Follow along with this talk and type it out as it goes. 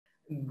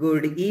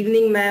Good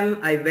evening, ma'am.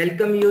 I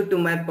welcome you to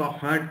my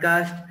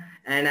podcast,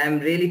 and I'm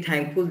really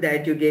thankful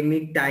that you gave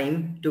me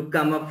time to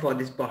come up for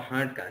this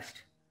podcast.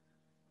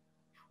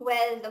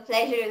 Well, the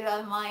pleasure is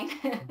all mine.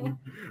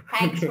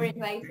 Thanks for Okay.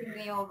 inviting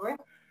me over.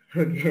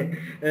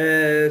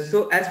 Okay.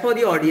 So, as for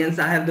the audience,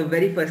 I have the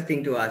very first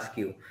thing to ask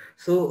you.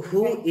 So,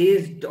 who Right.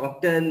 is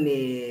Dr.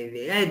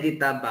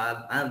 Nivedita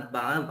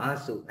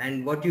Basu,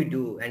 and what you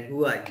do, and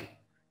who are you?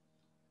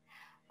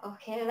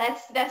 Okay,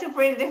 that's a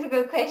pretty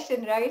difficult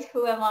question, right?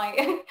 Who am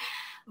I?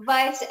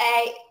 But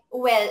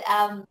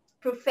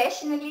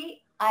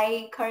professionally,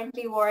 I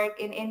currently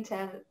work in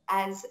Intel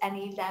as an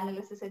yield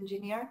analysis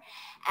engineer.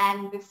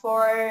 And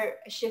before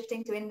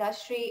shifting to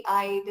industry,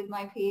 I did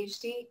my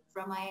PhD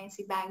from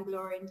IIC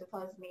Bangalore in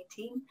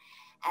 2018.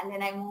 And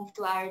then I moved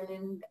to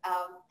Ireland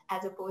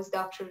as a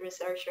postdoctoral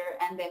researcher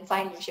and then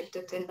finally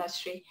shifted to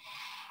industry.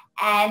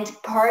 And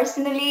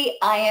personally,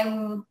 I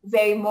am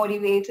very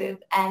motivated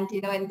and,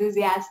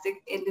 enthusiastic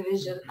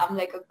individual. I'm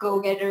like a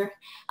go-getter.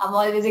 I'm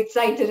always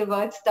excited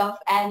about stuff.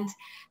 And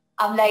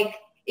I'm like,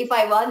 if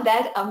I want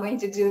that, I'm going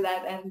to do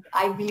that. And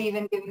I believe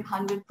in giving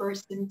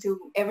 100%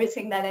 to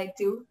everything that I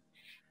do.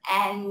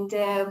 And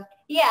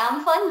yeah,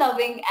 I'm fun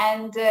loving.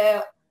 And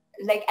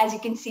like, as you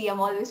can see,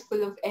 I'm always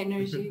full of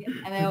energy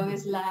and I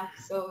always laugh.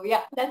 So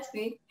yeah, that's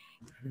me.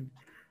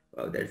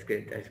 Wow, that's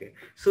great. That's great.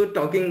 So,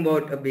 talking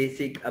about a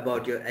basic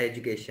about your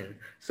education.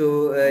 So,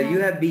 you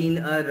Mhm. have been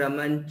a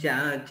Raman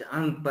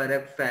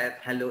Parak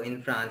Fellow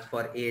in France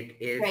for eight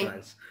Right,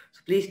 months.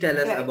 So, please tell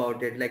us right.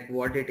 about it, like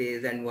what it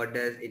is and what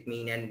does it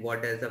mean and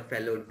what does a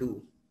fellow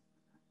do?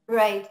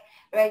 Right,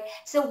 right.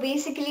 So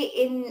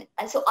basically,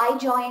 so I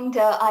joined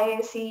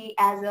IIC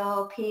as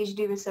a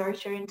PhD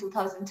researcher in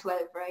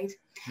 2012, right?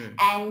 Hmm.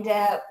 And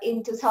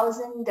in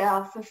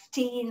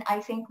 2015, I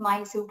think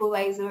my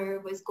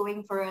supervisor was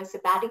going for a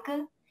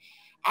sabbatical,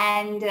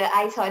 and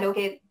I thought,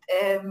 okay,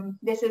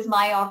 this is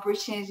my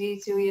opportunity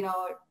to,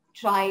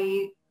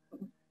 try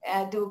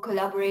do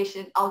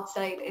collaboration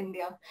outside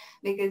India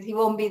because he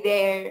won't be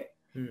there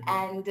Hmm.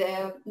 and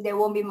there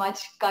won't be much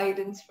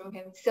guidance from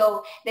him.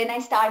 So then I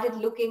started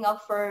looking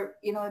up for,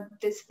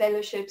 these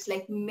fellowships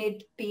like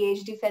mid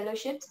PhD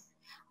fellowships.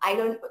 I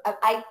don't,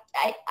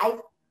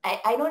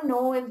 I don't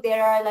know if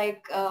there are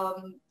like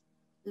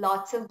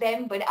lots of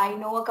them, but I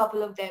know a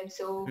couple of them.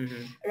 So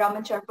Hmm.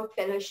 Raman Charpak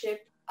Fellowship,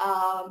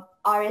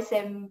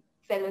 RSM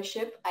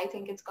Fellowship, I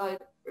think it's called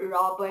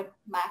Robert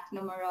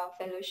McNamara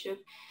Fellowship.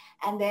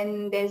 And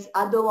then there's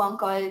other one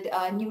called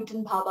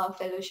Newton Bhabha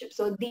Fellowship.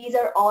 So these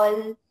are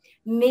all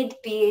mid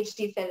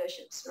PhD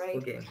fellowships, right?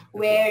 Okay. Okay.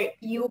 Where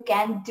you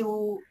can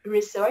do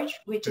research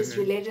which is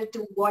Hmm. related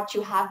to what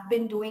you have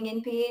been doing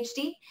in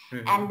PhD,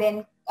 and Hmm. then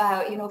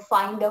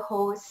find a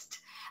host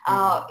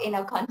Hmm. in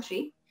a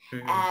country.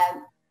 Hmm. Um,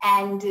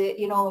 and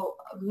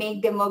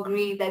make them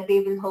agree that they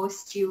will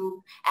host you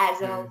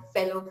as a Hmm.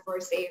 fellow for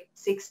say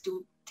 6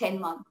 to 10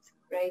 months,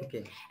 right?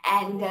 Okay.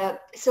 And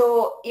so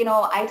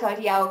I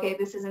thought, yeah, okay,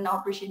 this is an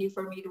opportunity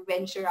for me to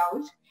venture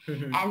out.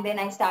 Hmm. And then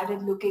I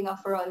started looking up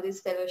for all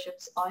these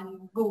fellowships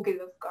on Google,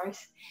 of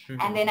course.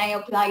 And Hmm. then I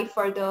applied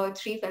for the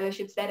three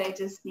fellowships that I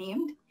just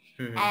named,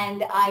 Hmm. and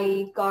I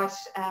got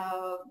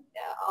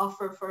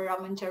offer for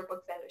Raman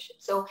Charpak Fellowship.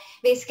 So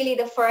basically,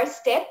 the first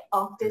step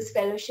of this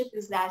fellowship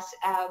is that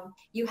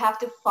you have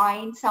to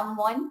find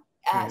someone.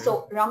 Hmm.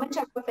 So Raman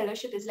Charpak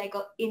Fellowship is like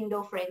a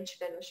Indo-French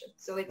fellowship.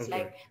 So it's Okay.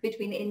 like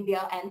between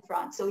India and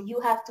France. So you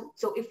have to.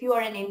 So if you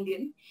are an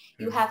Indian,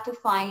 you Hmm. have to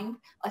find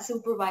a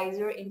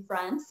supervisor in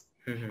France.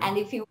 Hmm. And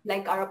if you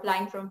like are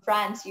applying from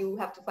France, you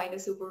have to find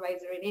a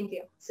supervisor in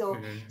India. So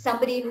Hmm.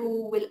 somebody who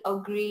will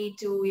agree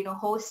to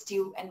host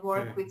you and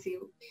work Hmm. with you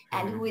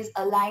and who Hmm. is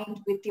aligned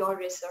with your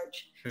research.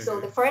 So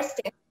the Hmm. first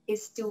step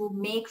is to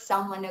make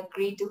someone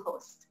agree to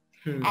host.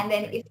 Hmm. And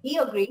then Right. if he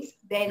agrees,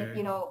 then,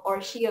 Hmm. or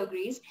she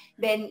agrees,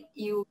 then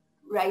you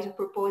write a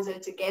proposal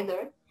together,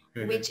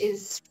 Hmm. which is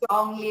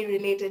strongly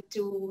related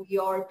to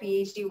your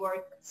PhD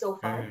work so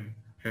far. Hmm.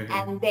 Hmm.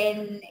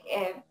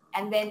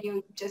 And then, you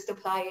just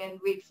apply and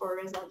wait for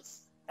results.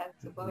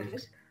 That's about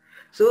That's it.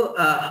 great. So,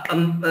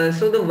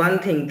 so the one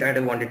thing that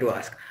I wanted to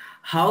ask,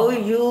 how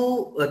you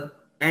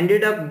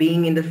ended up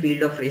being in the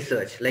field of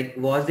research? Like,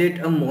 was it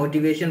a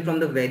motivation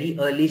from the very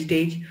early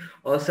stage,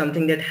 or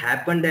something that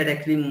happened that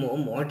actually more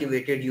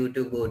motivated you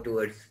to go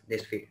towards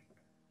this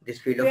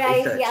field of Right,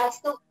 research? yeah.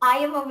 So I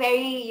am a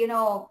very,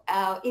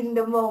 in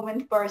the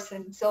moment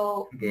person.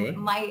 So Okay.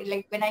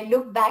 like when I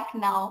look back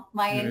now,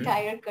 my Hmm.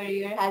 entire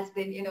career has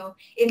been,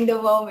 in the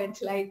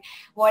moment, like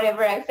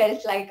whatever I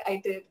felt like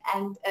I did.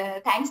 And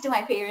thanks to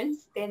my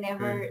parents, they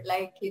never Hmm.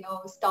 like,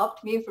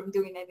 stopped me from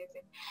doing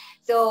anything.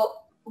 So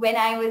when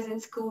I was in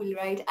school,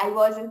 right, I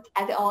wasn't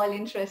at all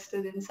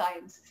interested in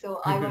science.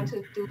 So I Hmm.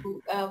 wanted to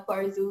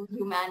pursue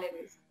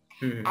humanities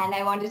Hmm. and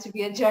I wanted to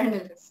be a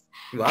journalist.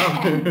 Wow.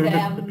 And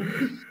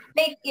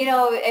like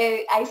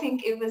I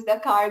think it was the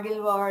Kargil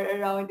war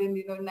around in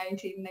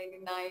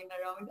 1999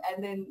 around,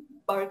 and then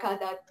Barkha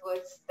Dutt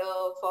was the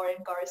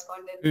foreign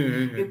correspondent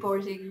Hmm.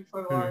 reporting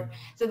for Hmm. war.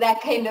 So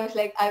that kind of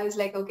like I was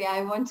like, okay,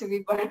 I want to be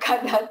Barkha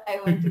Dutt. I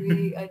want to be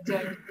a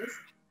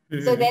journalist.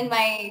 So then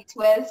my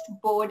 12th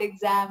board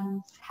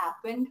exams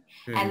happened,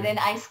 and then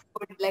I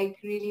scored like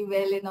really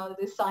well in all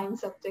the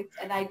science subjects,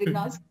 and I did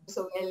not score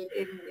so well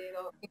in,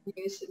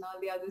 English and all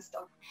the other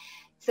stuff.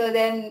 So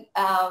then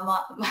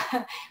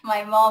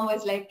my mom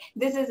was like,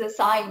 this is a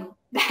sign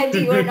that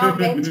you are not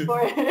meant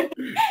for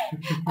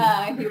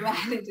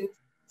humanities.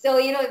 So,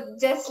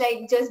 just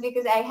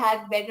because I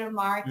had better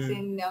marks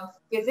in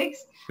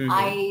physics,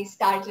 I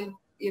started,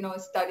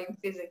 studying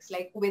physics,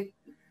 like with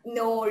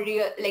no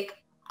real, like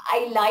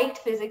I liked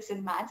physics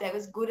and maths. I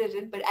was good at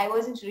it, but I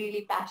wasn't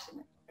really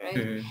passionate,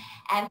 right?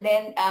 And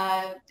then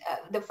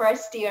the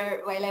first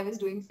year while I was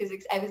doing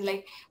physics, I was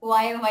like,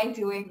 why am I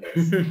doing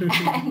this?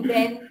 And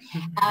then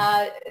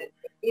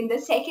in the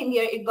second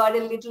year, it got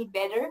a little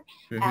better.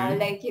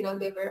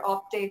 There were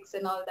optics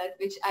and all that,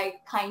 which I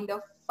kind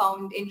of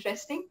found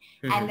interesting.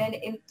 And then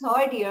in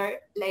third year,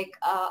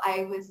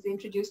 I was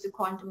introduced to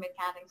quantum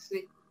mechanics,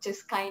 which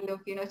just kind of,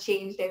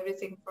 changed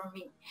everything for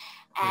me.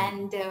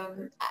 And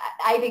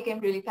I became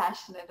really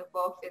passionate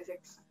about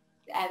physics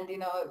and,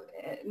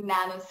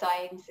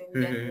 nanoscience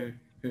in general.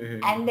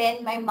 And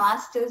then my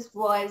master's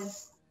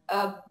was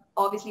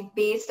obviously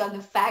based on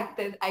the fact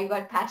that I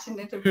got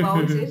passionate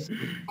about it.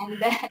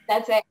 And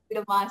that's why I did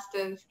a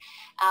master's.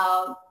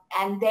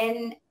 And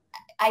then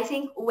I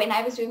think when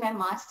I was doing my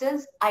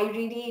master's, I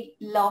really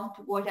loved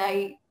what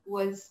I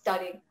was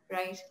studying,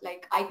 right?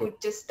 Like I could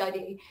just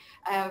study,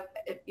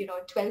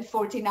 12,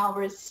 14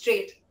 hours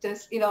straight,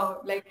 just,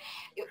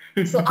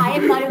 so I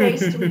am not a very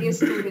studious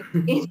student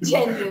in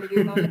general,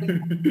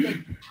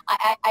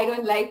 I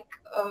don't like,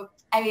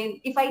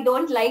 if I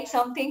don't like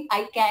something,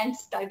 I can't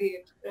study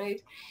it,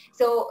 right?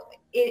 So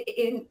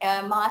in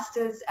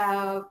master's,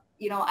 I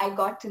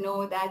got to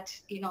know that,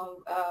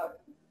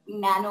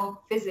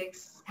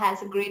 nanophysics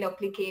has a great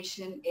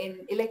application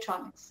in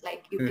electronics.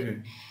 Like you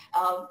can,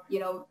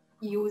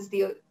 use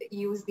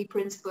the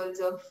principles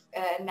of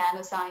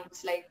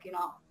nanoscience,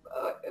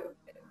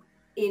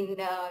 in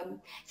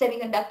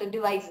semiconductor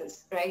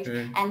devices, right?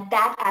 And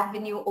that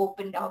avenue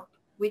opened up,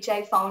 which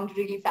I found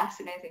really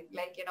fascinating,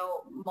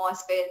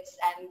 MOSFETs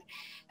and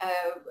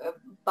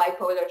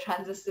bipolar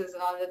transistors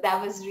and all that.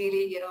 That was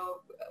really,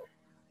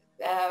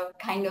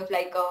 kind of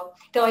like a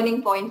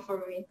turning point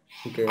for me.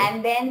 Okay.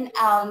 And then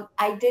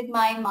I did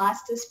my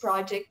master's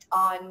project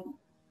on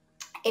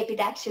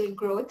epitaxial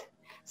growth.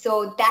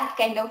 So that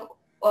kind of,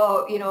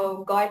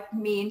 got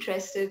me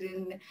interested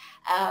in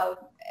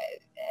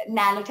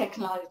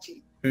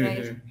nanotechnology,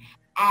 right?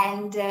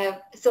 And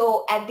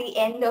so at the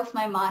end of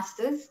my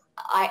master's,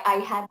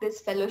 I had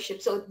this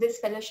fellowship. So this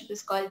fellowship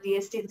is called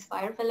DST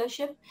Inspire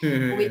Fellowship,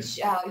 which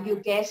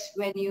you get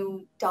when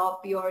you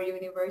top your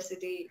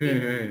university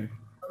in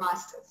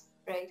master's,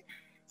 right?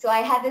 So I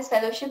had this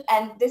fellowship,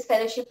 and this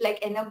fellowship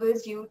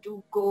enables you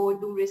to go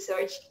do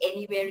research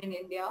anywhere in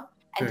India,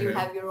 and you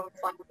have your own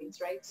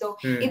fundings, right? So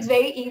it's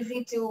very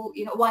easy to,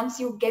 once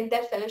you get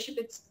that fellowship,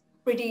 it's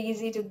pretty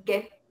easy to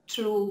get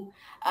through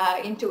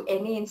into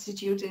any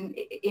institute in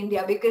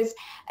India, because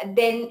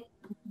then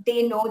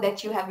they know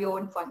that you have your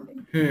own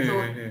funding.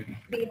 So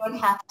they don't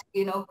have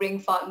to, bring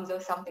funds or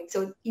something.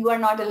 So you are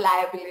not a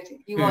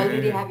liability. You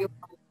already have your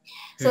funding.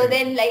 So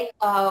then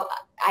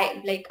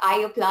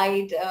I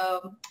applied.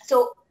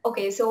 So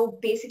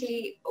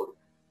basically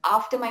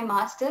after my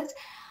master's,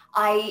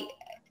 I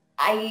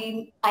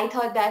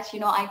thought that,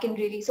 I can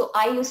really, so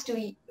I used to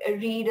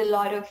read a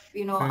lot of,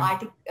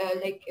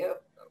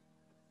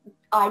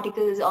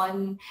 articles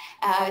on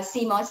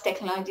CMOS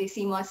technology,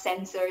 CMOS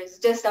sensors,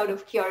 just out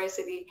of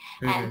curiosity.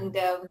 And,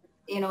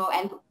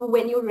 and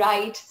when you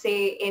write,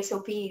 say,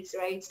 SOPs,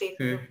 right,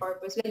 statement of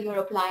purpose, when you're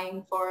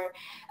applying for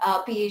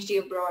PhD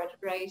abroad,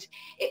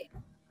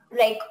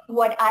 right,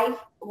 what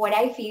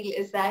I feel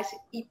is that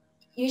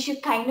you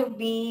should kind of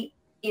be,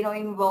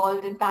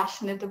 involved and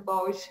passionate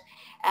about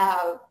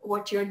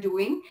what you're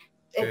doing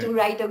to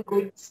write a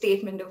good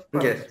statement of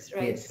purpose,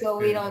 right? Yes. So,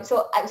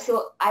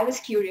 so I was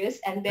curious,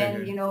 and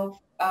then,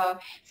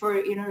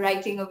 for,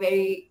 writing a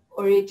very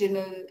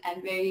original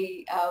and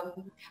very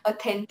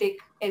authentic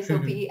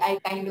SOP, I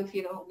kind of,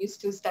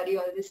 used to study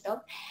all this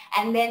stuff.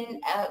 And then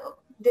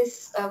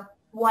this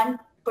one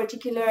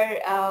particular,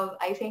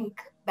 I think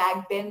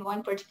back then,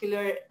 one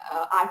particular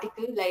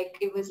article,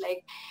 it was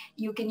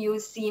you can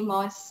use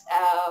CMOS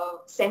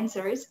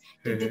sensors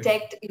to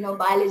detect,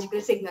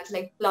 biological signals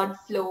like blood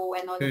flow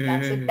and all of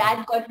that. So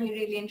that got me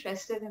really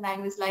interested, and I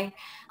was like,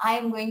 I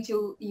am going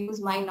to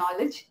use my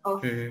knowledge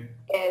of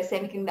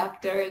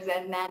semiconductors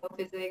and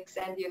nanophysics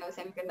and,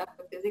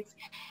 semiconductor physics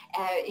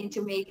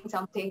into making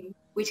something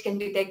which can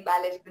detect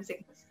biological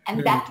signals.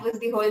 And that was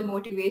the whole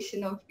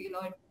motivation of,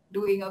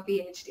 doing a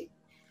PhD.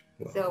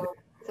 Wow.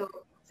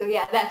 So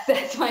yeah,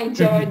 that's my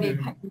journey.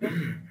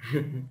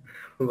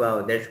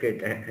 Wow, that's great.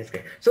 That's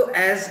great. So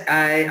as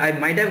I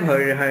might have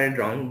heard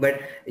wrong, but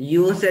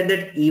you said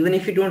that even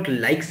if you don't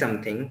like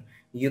something,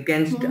 you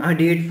can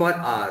study it for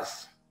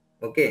hours.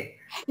 Okay.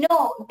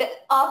 No, the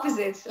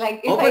opposite.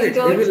 Like if I Opposites, if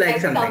you don't like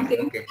like something,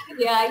 something, okay.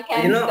 yeah, I You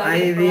can't know,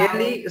 study for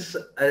hours.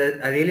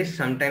 I really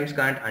sometimes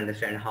can't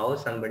understand how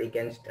somebody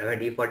can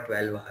study for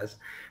 12 hours.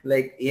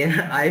 Like,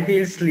 yeah, I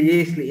feel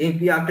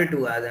sleepy after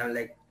 2 hours. I'm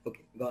like,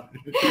 okay, gone.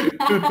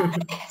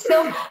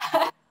 So,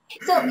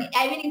 so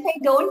I mean, if I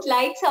don't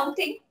like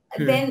something,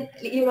 then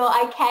Hmm.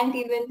 I can't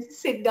even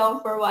sit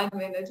down for 1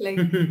 minute. Like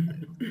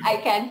I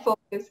can't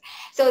focus.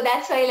 So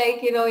that's why,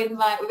 like, in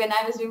my when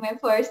I was doing my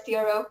first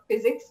year of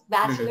physics Hmm.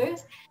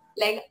 bachelor's,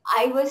 like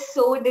I was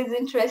so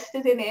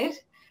disinterested in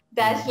it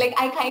that Hmm. like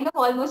I kind of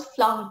almost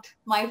flunked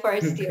my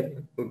first year.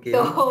 Okay.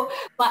 So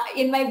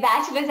in my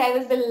bachelor's, I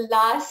was the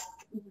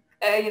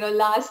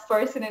last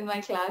person in my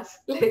class.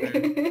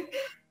 Like,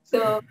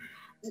 so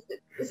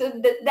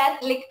that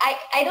like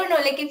I don't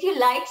know, like if you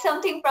like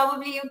something,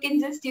 probably you can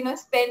just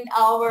spend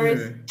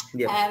hours Hmm.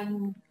 Yep.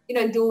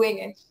 doing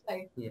it,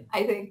 like Yeah.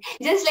 I think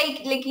just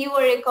like you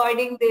were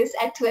recording this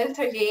at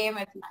 12:30 a.m.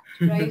 at night,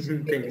 right?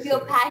 Because Thanks so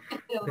you're much.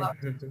 passionate about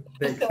it.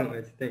 Thanks so So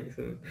much. Thanks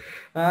so much.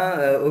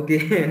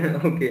 Okay.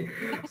 Okay.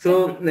 So,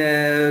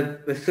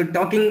 so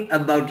talking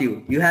about you,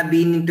 you have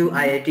been into mhm,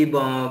 IIT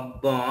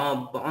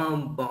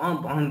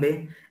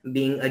Bombay,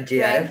 being a right,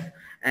 JRF,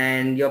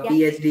 and your yeah,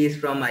 PhD is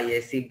from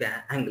ISC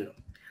Bangalore.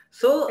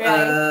 So,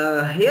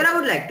 right, here I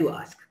would like to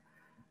ask,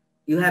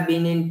 you have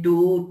been in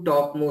two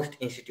topmost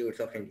institutes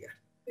of India.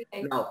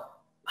 right. Now,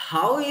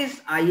 how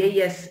is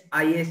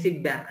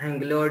IISc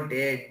Bangalore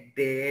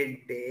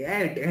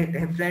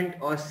different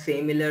or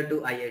similar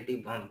to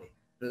IIT Bombay?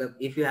 Look,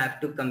 if you have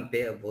to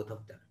compare both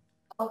of them.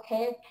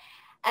 Okay.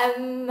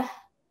 um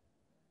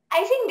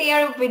I think they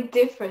are a bit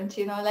different,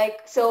 like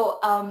so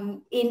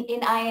in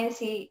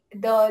INC,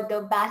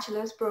 the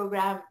bachelor's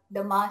program,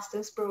 the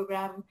master's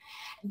program,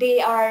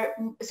 they are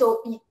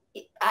so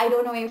I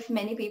don't know if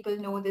many people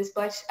know this,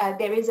 but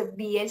there is a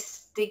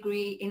BS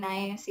degree in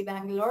INC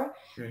Bangalore,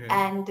 Mm-hmm.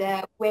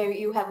 and where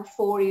you have a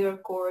 4-year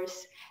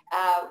course.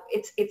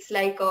 It's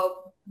like a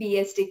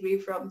BS degree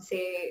from,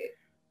 say,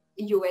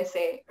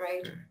 USA,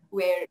 right?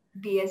 Where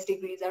BS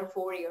degrees are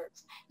 4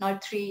 years,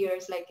 not 3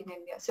 years like in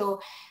India. So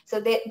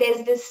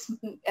there's this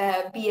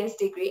BS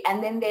degree,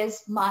 and then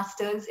there's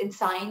masters in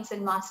science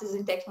and masters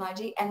in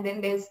technology, and then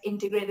there's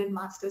integrated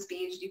masters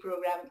PhD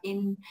program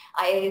in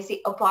IISc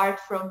apart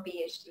from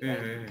PhD,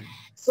 right? Mm-hmm.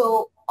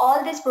 So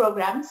all these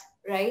programs,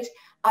 right,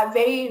 are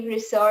very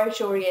research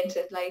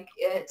oriented. Like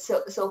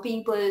so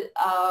people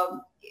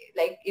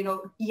like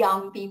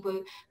young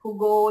people who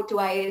go to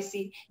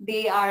ISC,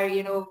 they are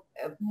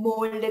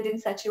molded in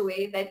such a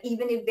way that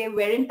even if they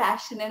weren't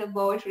passionate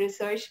about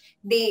research,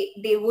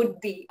 they would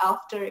be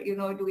after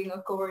doing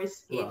a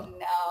course in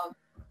Wow.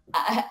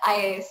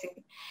 IISc.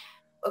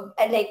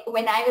 Like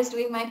when I was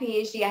doing my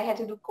PhD, I had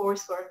to do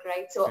coursework,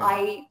 right? So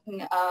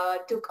Mm-hmm. I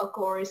took a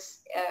course,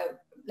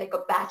 like a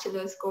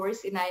bachelor's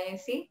course in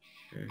IISc,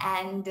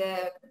 and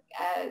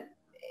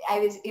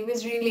it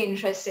was really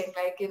interesting,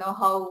 like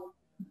how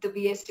the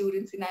BS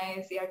students in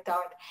IISc are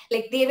taught.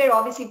 Like they were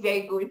obviously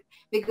very good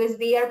because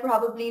they are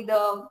probably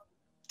the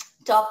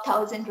top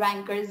 1,000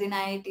 rankers in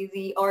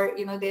IITZ, or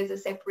there's a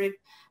separate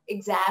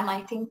exam,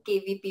 I think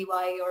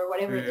KVPY or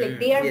whatever. Like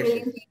they Mm-hmm. are Yes, yes.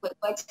 brilliant people,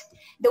 but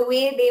the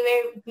way they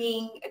were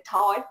being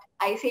taught,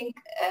 I think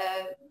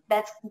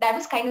that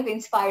was kind of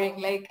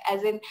inspiring. Like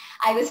as in,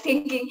 I was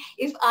thinking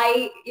if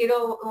I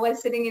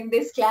was sitting in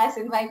this class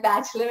in my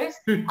bachelor's,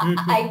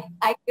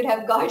 I could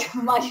have got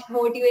much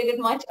motivated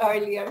much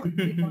earlier.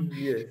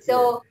 Yes, yes.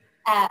 So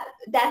uh,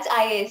 that's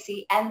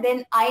IISc. And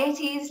then IIT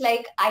is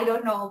like, I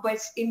don't know, but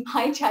in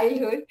my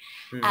childhood,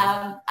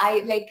 Mm-hmm.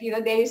 I like,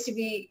 there used to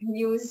be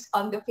news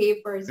on the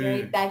papers,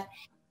 right? Mm-hmm. That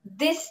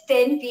this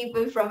 10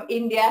 people from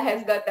India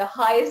has got the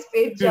highest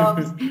paid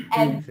jobs,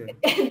 and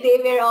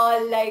they were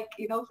all like,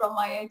 from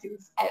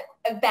IITs.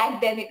 Back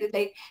then it was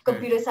like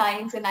computer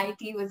science and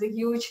IT was a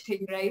huge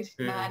thing, right?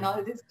 And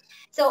all this.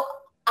 So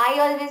I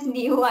always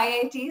knew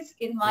IITs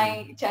in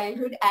my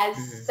childhood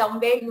as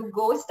somewhere you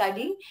go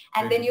study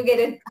and then you get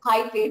a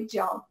high paid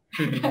job,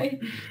 right?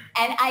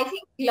 And I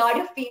think a lot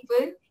of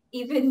people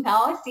even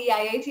now see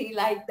IIT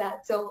like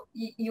that. So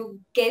you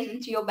get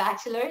into your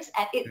bachelor's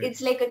and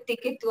it's like a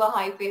ticket to a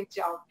high paid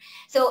job.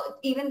 So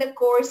even the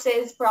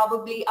courses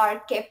probably are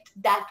kept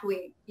that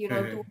way,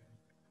 to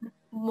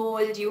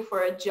mold you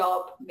for a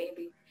job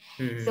maybe.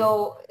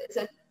 So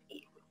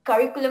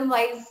curriculum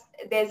wise,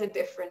 there's a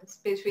difference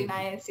between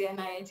IISc and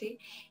IIT.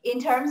 In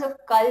terms of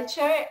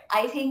culture,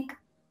 I think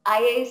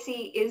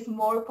IISc is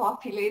more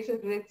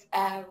populated with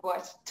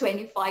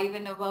 25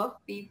 and above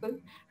people,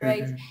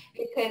 right?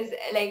 Because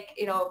like,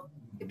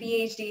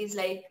 PhDs,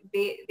 like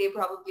they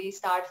probably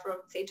start from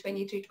say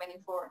 23,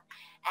 24.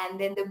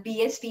 And then the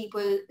BS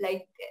people,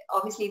 like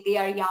obviously they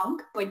are young,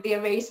 but they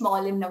are very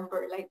small in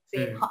number, like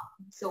say,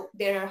 so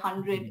there are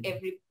 100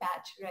 every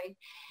batch, right?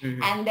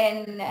 And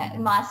then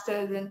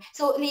masters, and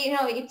so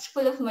it's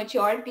full of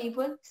mature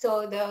people.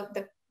 So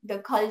the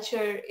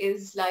culture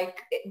is like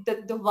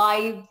the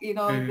vibe,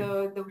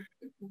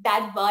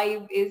 that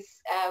vibe is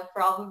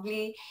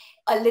probably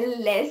a little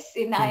less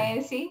in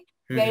IISc.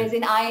 Whereas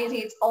Mm-hmm. in IIT,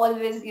 it's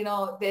always,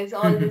 there's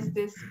always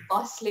this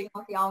bustling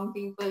of young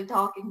people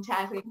talking,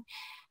 chatting.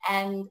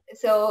 And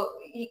so,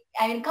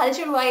 I mean,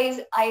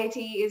 culture-wise, IIT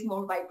is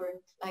more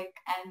vibrant,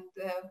 and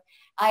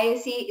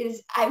ISC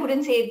is, I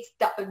wouldn't say it's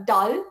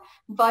dull,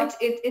 but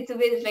it's a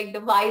bit like the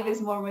vibe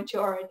is more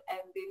matured, and,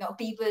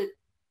 people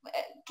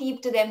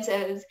keep to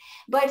themselves.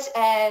 But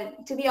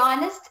to be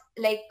honest,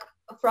 like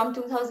from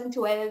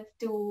 2012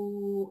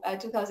 to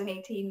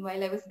 2018,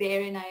 while I was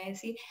there in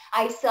ISC,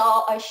 I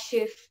saw a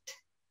shift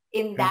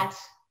in that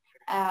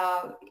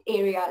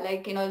area.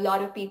 Like, a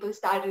lot of people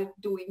started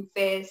doing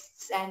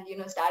fests, and,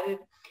 started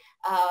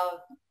uh,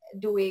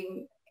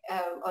 doing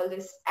all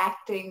this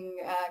acting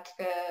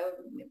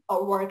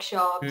or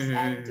workshops,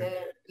 and,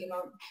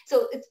 Mm-hmm.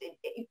 so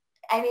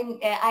I mean,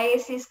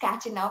 ISC is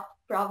catching up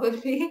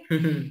probably.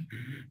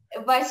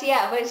 But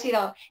yeah, but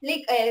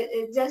like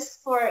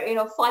just for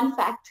fun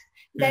fact,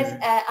 there's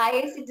Mm-hmm.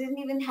 IISc didn't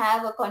even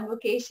have a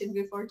convocation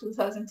before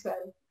 2012.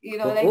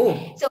 Oh, Like,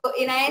 oh. so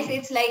in IISc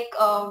it's like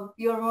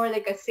you're more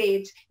like a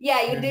sage.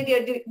 Yeah, you did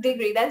your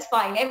degree. That's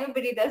fine.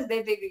 Everybody does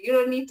their degree. You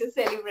don't need to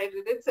celebrate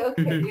it. It's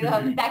okay.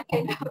 That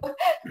kind of.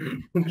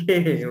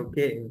 Okay,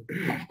 okay.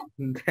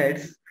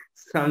 That's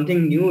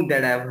something new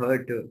that I've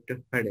heard to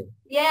heard.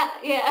 Yeah,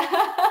 yeah.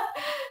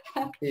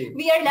 Okay.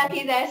 We are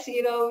lucky that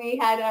we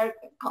had our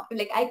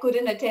like, I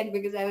couldn't attend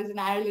because I was in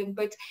Ireland,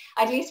 but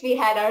at least we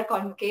had our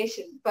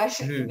convocation. But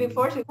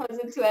before Hmm.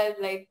 2012,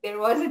 like, there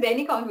wasn't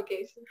any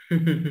convocation.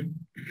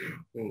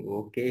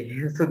 Oh, okay.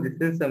 So this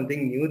is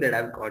something new that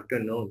I've got to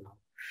know now.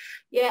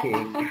 Yeah.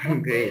 Okay,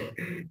 great.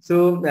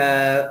 So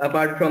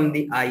apart from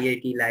the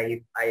IIT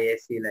life,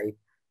 ISC life,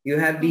 you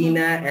have been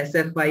Hmm. a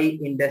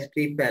SFI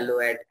industry fellow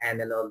at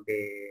Analog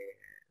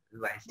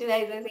Devices.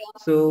 Devices,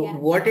 So yeah.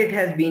 what it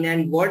has been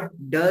and what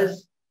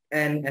does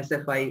an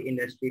SFI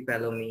industry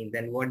fellow mean?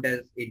 Then what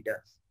does it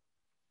does?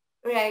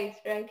 Right,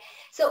 right.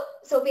 So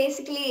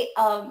basically,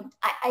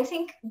 I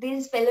think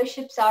these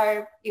fellowships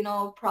are,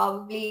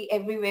 probably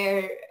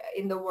everywhere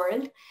in the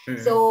world. Hmm.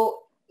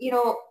 So,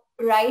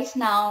 right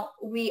now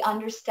we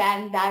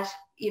understand that,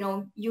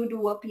 you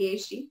do a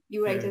PhD,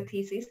 you write a Hmm.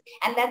 thesis,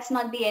 and that's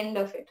not the end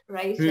of it,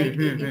 right? Hmm. Like,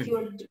 if Hmm.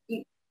 you're,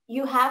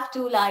 you have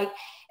to, like,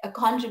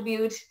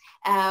 contribute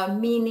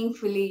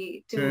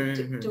meaningfully Hmm.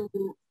 Hmm. to,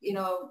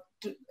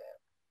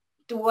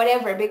 to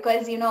whatever,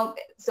 because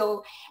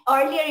so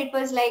earlier it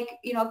was like,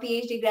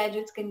 PhD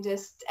graduates can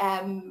just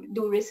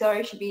do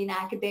research, be in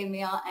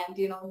academia, and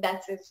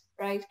that's it,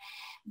 right?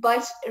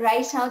 But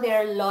right now there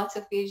are lots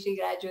of PhD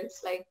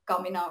graduates like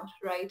coming out,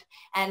 right?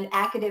 And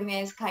academia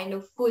is kind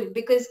of full,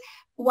 because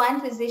one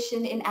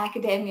position in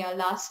academia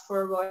lasts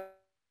for what,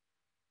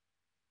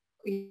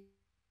 5 years,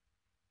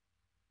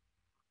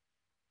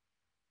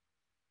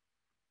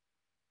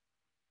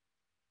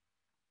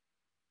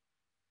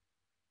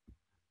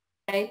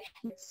 right?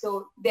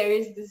 So there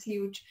is this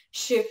huge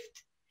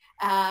shift,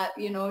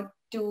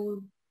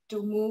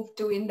 to move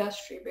to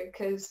industry,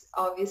 because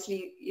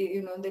obviously,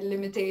 the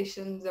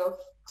limitations of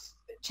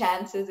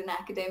chances in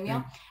academia.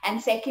 Hmm.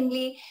 And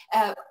secondly,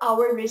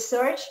 our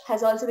research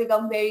has also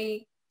become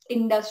very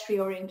industry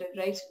oriented,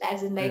 right?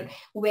 As in, like, Hmm.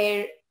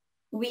 where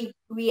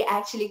we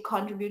actually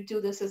contribute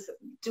to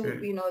to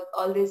Hmm.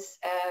 all these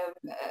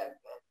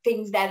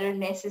things that are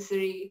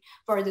necessary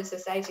for the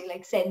society,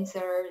 like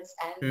sensors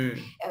and Hmm.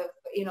 uh,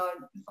 you know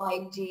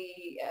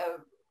 5G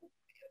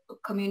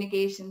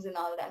communications and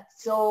all that.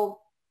 So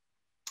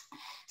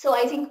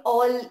I think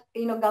all,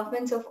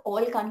 governments of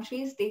all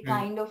countries, they Hmm.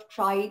 kind of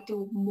try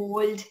to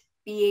mold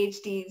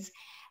PhDs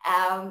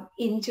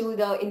into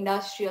the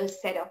industrial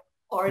setup,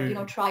 or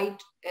Hmm. try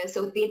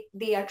so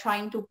they are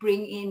trying to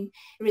bring in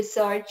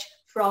research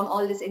from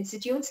all these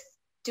institutes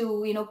to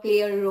play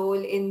a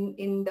role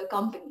in the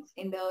companies,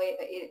 in the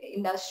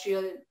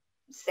industrial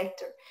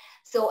sector.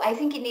 So I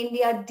think in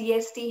India,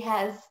 DST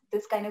has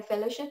this kind of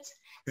fellowships.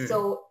 Hmm. So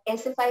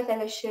SFI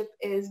fellowship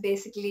is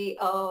basically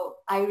a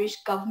Irish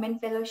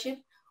government fellowship,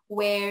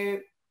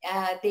 where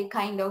they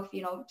kind of,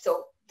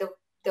 so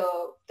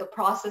the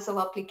process of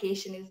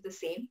application is the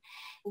same,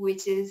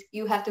 which is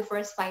you have to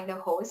first find a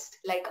host,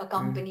 like a Hmm.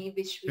 company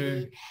which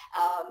will,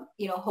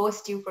 Hmm.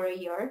 host you for a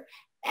year,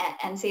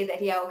 and say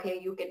that, yeah, okay,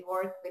 you can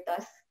work with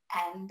us.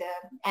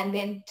 And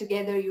then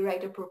together you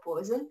write a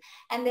proposal,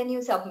 and then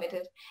you submit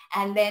it.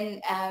 And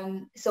then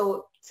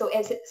so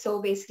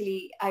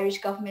basically Irish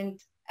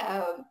government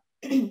um,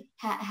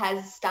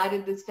 has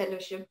started this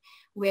fellowship,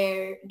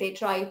 where they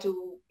try to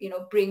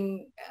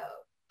bring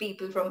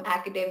people from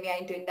academia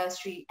into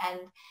industry, and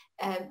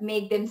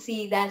make them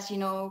see that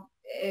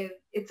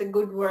it's a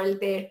good world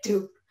there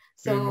too.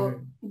 So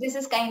Hmm. this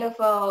is kind of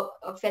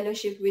a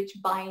fellowship which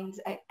binds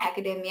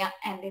academia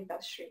and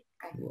industry,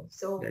 kind of. Wow,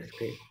 So that's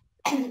great.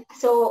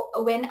 so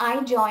when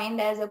I joined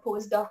as a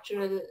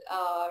postdoctoral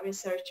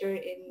researcher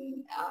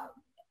in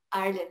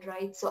Ireland,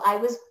 right? So I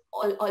was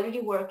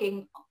already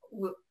working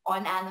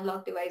on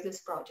analog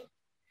devices project.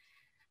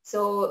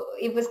 So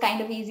it was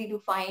kind of easy to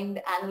find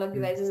Analog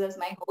Hmm. Devices as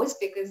my host,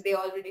 because they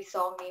already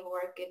saw me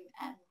working,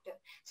 and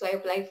so I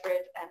applied for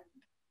it, and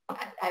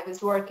I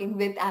was working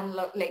with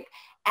Analog, like,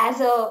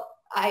 as a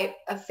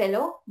a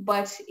fellow,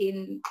 but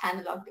in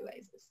analog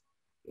devices.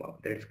 Wow,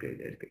 that's great.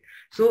 That's great.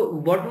 So,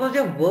 what was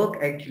your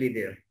work actually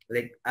there?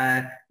 Like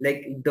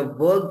the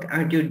work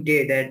that you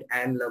did at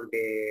Analog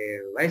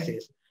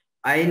Devices.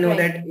 I know Right.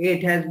 that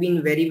it has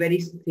been very, very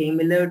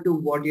similar to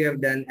what you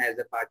have done as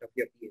a part of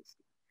your PhD.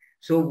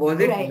 So, was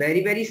it Right.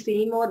 very, very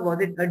same, or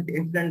was it a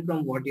different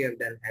from what you have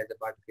done as a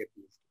part of your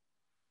PhD?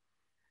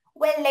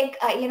 Well, like,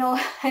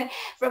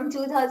 from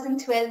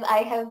 2012, I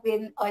have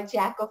been a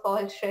jack of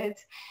all trades.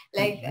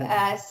 Like,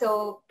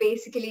 so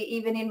basically,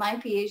 even in my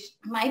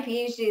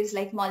PhD is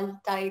like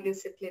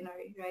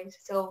multidisciplinary, right?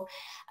 So,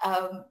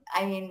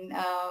 I mean,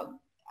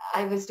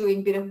 I was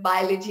doing bit of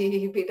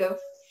biology, bit of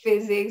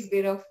physics,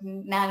 bit of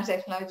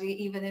nanotechnology,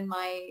 even in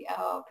my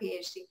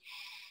PhD.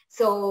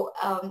 So,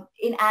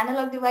 in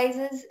analog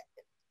devices,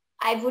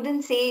 I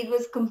wouldn't say it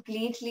was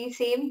completely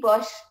same,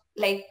 but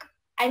like,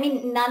 I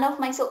mean, none of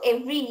my, so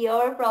every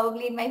year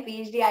probably in my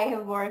PhD, I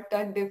have worked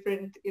on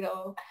different,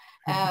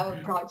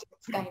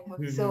 projects kind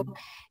of. So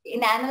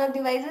in analog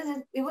devices,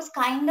 it was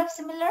kind of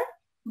similar,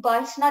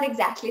 but not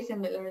exactly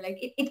similar. Like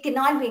it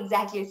cannot be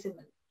exactly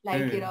similar.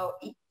 Like,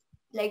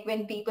 like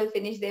when people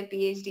finish their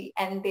PhD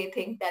and they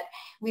think that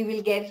we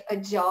will get a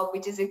job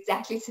which is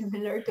exactly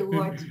similar to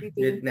what we did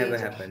in It never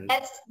PhD. happened.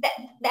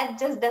 That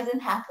just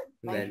doesn't happen.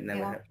 Like, That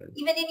never happened.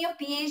 even in your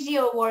PhD,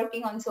 you're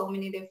working on so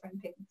many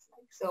different things.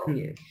 Like,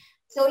 Yes.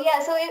 so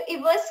yeah, so it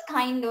was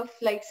kind of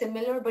like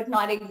similar, but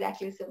not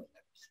exactly similar.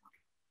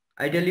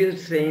 I tell you,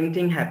 same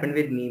thing happened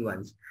with me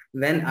once.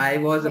 When I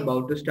was Right.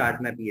 about to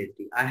start my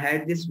PhD, I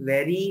had this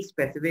very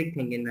specific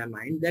thing in my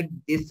mind that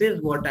this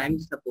is what I'm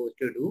supposed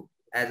to do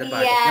as a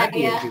part of Yeah, my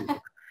yeah. PhD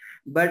work.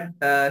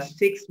 But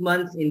 6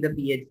 months in the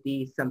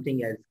PhD,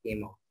 something else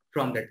came out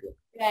from that work.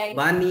 Right.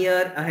 1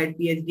 year ahead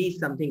PhD,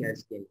 something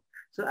else came.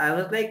 So I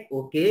was like,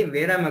 okay,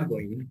 where am I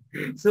going?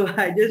 So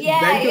I just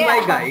Yeah, went to my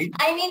yeah. guide.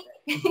 I mean,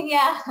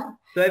 yeah.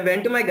 So I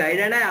went to my guide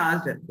and I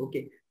asked her,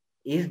 okay,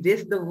 is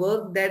this the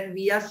work that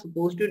we are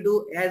supposed to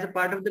do as a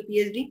part of the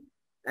PhD?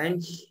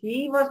 And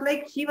she was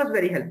like, she was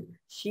very helpful.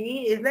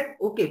 She is like,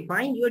 okay,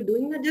 fine, you're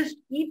doing it, just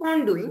keep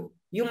on doing.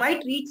 You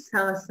might reach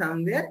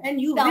somewhere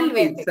and you will Somewhere,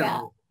 reach yeah.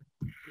 somewhere.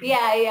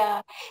 Yeah,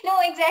 yeah. No,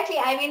 exactly.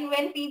 I mean,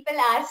 when people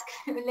ask,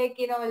 like,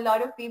 a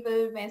lot of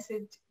people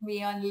message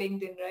me on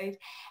LinkedIn, right?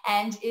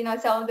 And,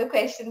 some of the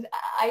questions,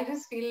 I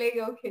just feel like,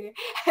 okay.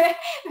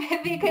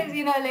 Because,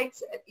 like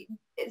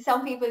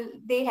some people,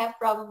 they have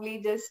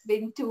probably just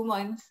been 2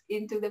 months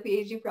into the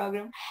PhD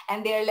program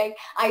and they're like,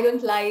 I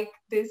don't like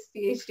this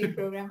PhD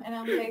program. And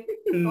I'm like,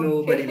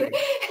 Nobody okay.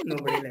 likes.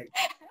 Nobody likes.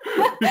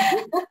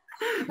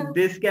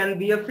 This can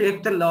be a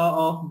fifth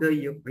law of the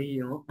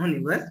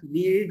universe.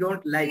 We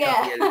don't like our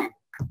Yeah. PhD.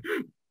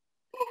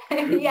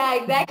 Yeah,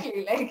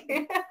 exactly.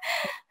 Like,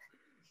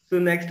 So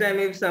next time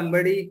if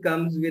somebody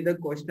comes with a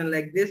question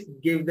like this,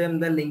 give them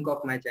the link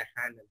of my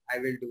channel. I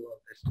will do all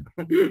this.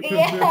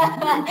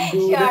 yeah,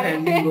 Do the sure.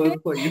 handling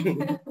work for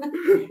you.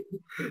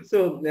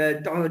 So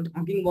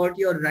talking about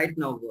your right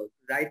now work.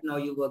 Right now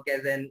you work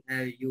as a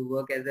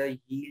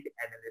yield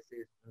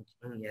analysis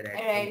engineer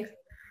at Right. Intel.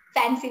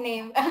 Fancy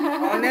name.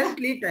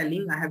 Honestly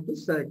telling, I have to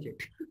search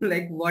it.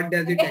 Like what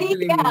does it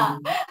actually Yeah.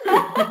 mean?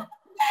 Like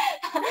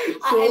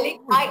So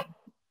I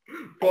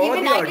for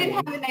even the I didn't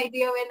audience, have an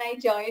idea when I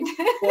joined.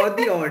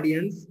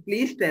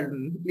 please tell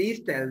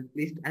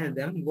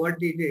them what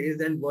it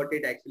is and what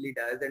it actually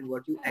does and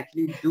what you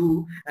actually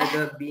do as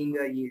a being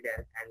a yield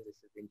analyst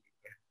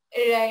engineer.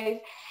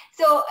 Right.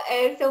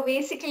 So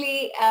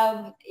basically,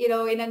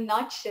 in a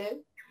nutshell,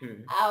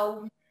 Hmm.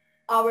 our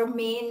our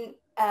main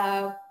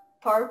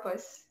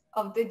purpose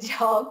of the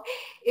job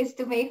is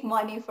to make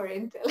money for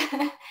Intel.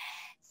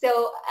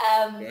 so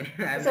um,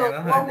 Okay, I've so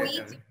never heard what that we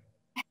term.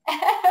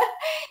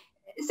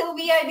 so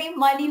we are the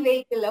money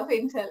vehicle of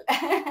Intel.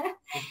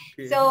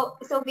 Okay.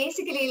 So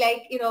basically,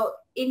 like,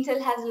 Intel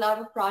has a lot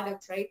of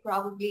products, right?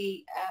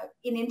 Probably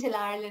in Intel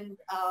Ireland,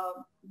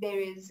 there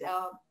is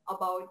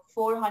about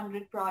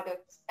 400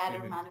 products that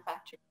are Mhm,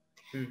 manufactured.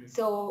 mhm,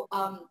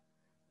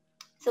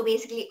 So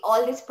basically,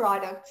 all these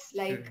products,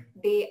 like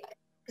mhm,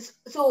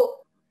 so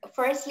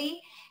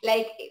firstly,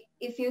 like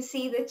if you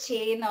see the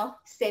chain of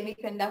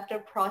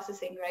semiconductor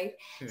processing, right?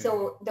 mhm,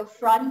 So the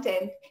front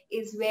end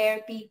is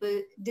where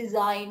people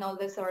design all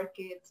the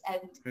circuits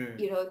and mhm,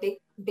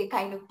 they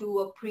kind of do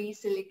a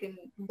pre-silicon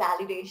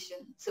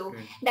validation. So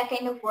mhm, that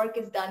kind of work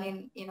is done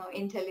in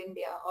Intel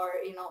India or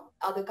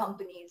other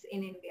companies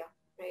in India,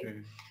 right?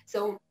 mhm,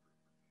 So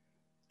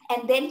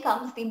and then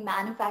comes the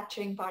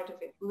manufacturing part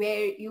of it,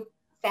 where you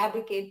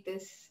fabricate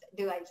these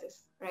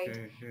devices, right?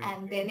 mhm, mhm,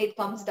 And then it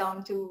comes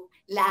down to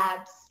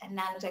labs and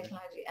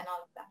nanotechnology and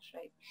all of that,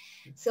 right?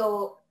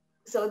 So,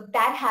 so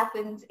that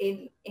happens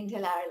in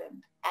Intel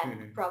Ireland and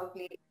mhm,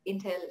 probably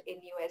Intel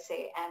in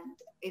USA and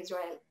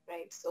Israel,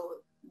 right? So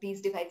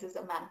these devices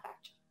are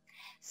manufactured.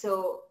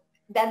 So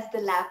that's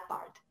the lab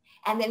part.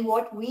 And then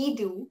what we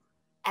do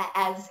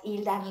as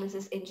yield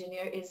analysis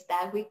engineer is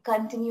that we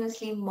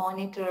continuously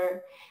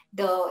monitor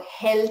the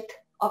health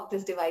of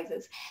these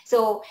devices.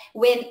 So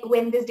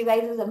when these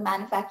devices are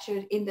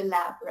manufactured in the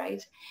lab,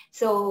 right?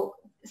 So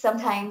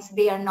sometimes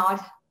they are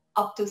not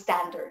up to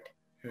standard,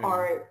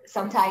 or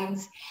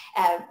sometimes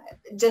uh,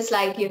 just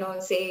like,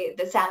 say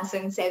the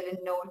Samsung 7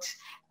 Note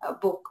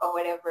book or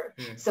whatever.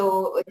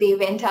 So they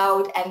went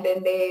out, and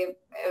then they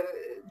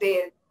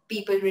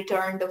people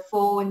returned the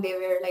phone, they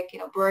were like,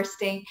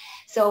 bursting.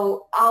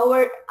 So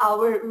our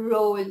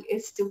role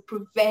is to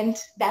prevent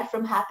that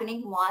from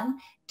happening, one.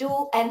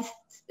 Two, and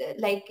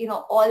like,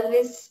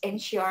 always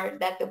ensure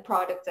that the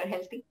products are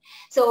healthy.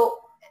 So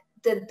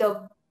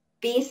the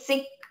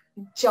basic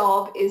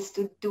job is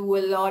to do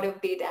a lot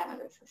of data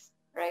analysis,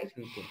 right?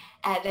 Okay.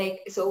 And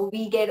like, so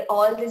we get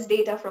all this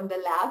data from the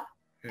lab.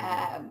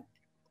 um,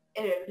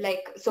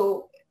 like,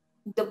 so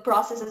the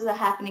processes are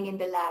happening in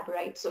the lab,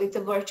 right? So it's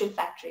a virtual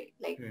factory,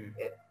 like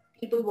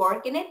people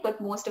work in it,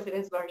 but most of it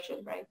is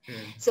virtual, right?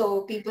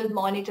 So people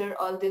monitor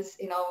all this,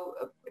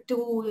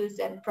 tools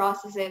and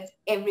processes,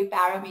 every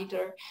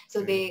parameter.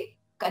 So they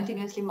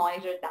continuously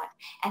monitor that.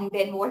 And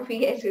then what we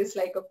get is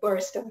like a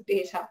burst of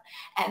data.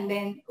 And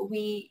then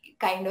we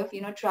kind of,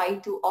 try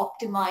to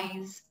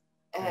optimize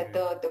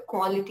the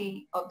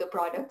quality of the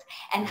product,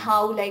 and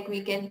how like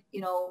we can,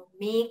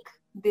 make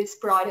this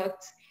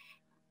product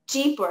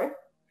cheaper,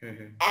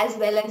 as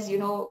well as,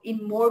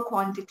 in more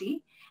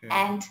quantity,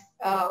 and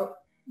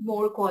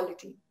more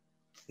quality.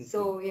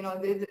 So,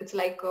 it's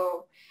like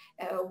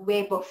a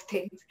web of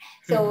things.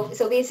 So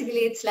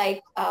basically it's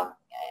like, uh,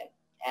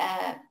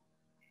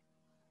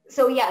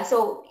 so yeah,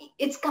 so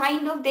it's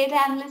kind of data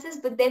analysis,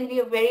 but then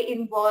we are very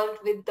involved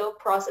with the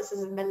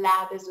processes in the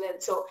lab as well.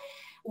 So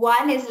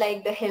one is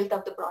like the health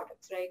of the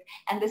products, right?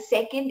 And the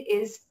second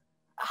is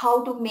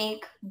how to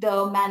make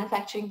the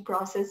manufacturing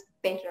process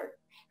better.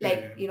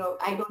 Like,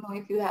 I don't know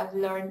if you have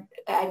learned,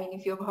 I mean,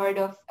 if you've heard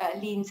of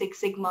Lean Six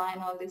Sigma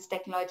and all these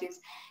technologies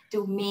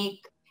to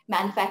make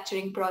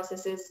manufacturing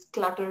processes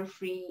clutter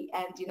free,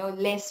 and,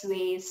 less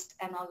waste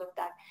and all of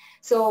that.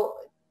 So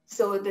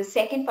the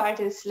second part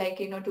is like,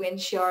 to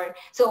ensure,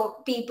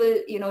 so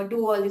people,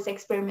 do all these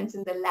experiments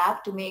in the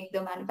lab to make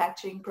the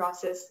manufacturing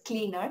process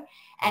cleaner.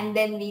 And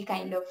then we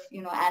kind of,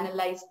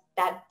 analyze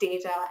that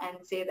data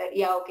and say that,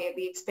 yeah, okay,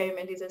 the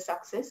experiment is a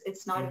success.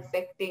 It's not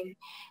affecting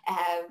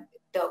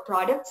the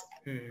products,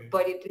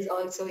 but it is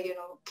also,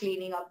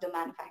 cleaning up the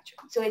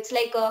manufacturing. So it's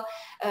like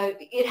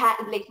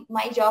like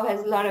my job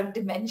has a lot of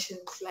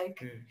dimensions, like,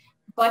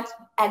 but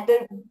at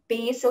the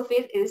base of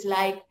it is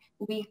like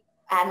we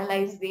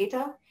analyze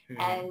data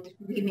and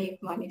we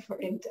make money for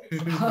Intel.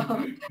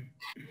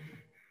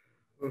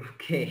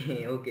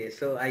 Okay, okay.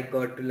 So I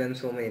got to learn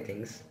so many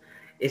things,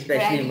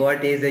 especially Right.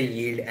 what is a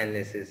yield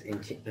analysis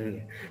in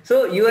India.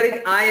 So you are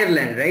in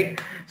Ireland, right?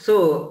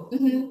 So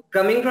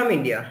coming from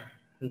India,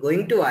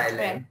 going to Right.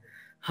 Ireland,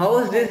 how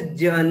Right. this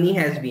journey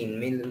has been? I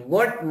mean,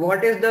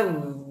 what is the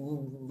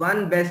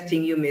one best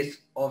thing you miss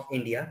of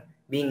India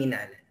being in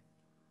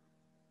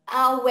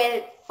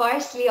Well,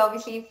 firstly,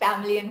 obviously,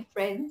 family and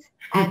friends,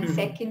 and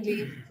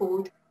secondly,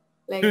 food.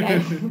 Like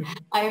Ireland?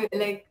 I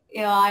like,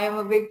 I am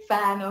a big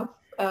fan of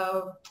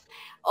uh,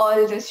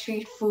 all the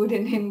street food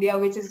in India,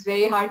 which is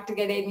very hard to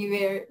get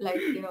anywhere.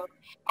 Like,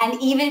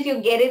 and even if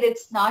you get it,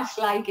 it's not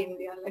like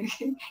India. Like,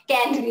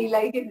 can't be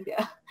like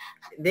India.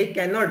 They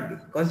cannot be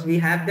because we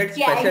have that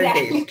Yeah, special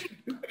exactly. taste.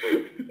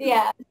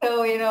 Yeah.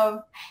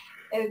 So,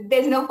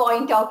 there's no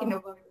point talking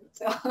about it.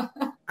 So,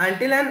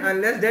 Until and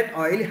unless that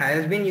oil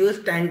has been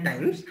used 10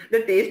 times,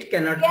 the taste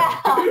cannot yeah,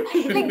 come.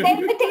 like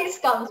then the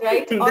taste comes,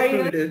 right? Or,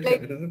 Then the taste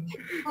like comes.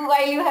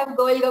 while you have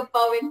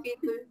Golgappa, when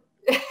people,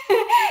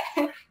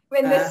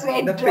 when the The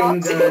sweat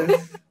drops.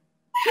 fingers.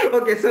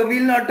 Okay, so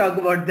we'll not talk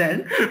about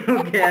that.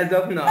 Okay, as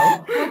of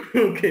now.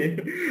 Okay,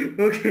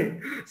 okay.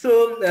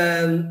 So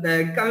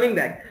coming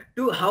back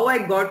to how I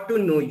got to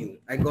know you.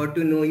 I got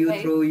to know you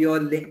Right. through your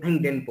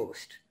LinkedIn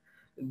post,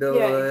 You're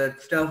right. the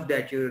stuff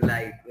that you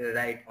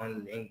write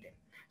on LinkedIn.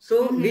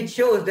 So which Mm-hmm.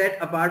 shows that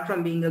apart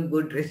from being a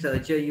good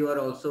researcher, you are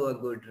also a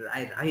good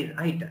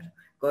writer.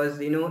 Because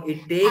it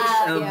takes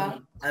Yeah.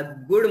 a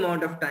good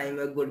amount of time,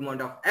 a good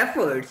amount of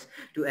efforts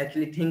to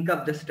actually think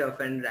up the stuff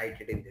and write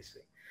it in this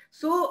way.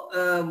 So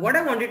what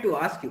I wanted to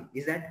ask you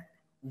is that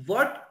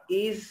what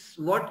is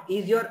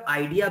your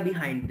idea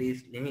behind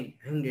this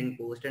LinkedIn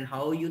post, and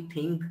how you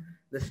think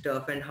the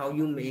stuff and how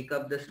you make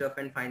up the stuff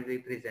and finally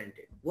present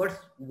it?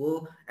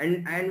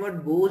 And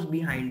what goes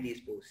behind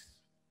these posts?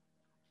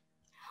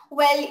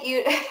 Well,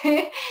 you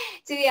to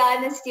be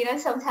honest,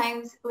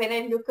 sometimes when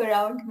I look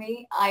around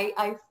me, I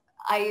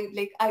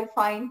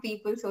find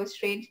people so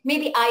strange.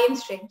 Maybe I am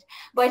strange,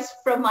 but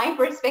from my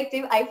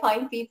perspective, I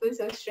find people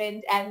so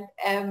strange. And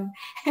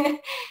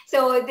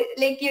so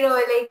like,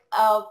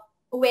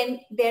 when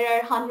there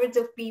are hundreds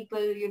of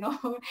people,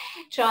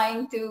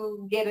 trying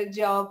to get a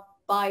job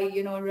by,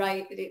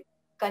 right,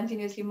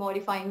 continuously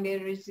modifying their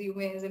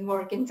resumes and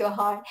working so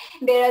hard.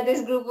 There are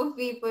this group of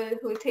people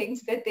who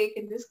thinks that they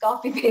can just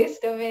copy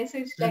paste a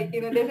message, like,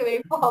 there's a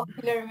very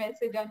popular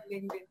message on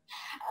LinkedIn.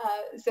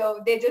 So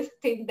they just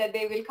think that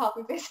they will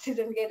copy paste it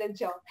and get a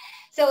job.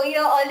 So,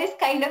 all these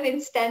kind of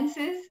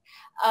instances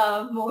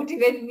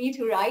motivate me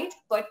to write.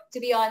 But to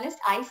be honest,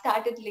 I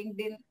started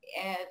LinkedIn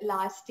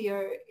last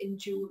year in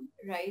June,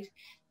 right?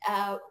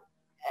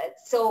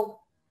 So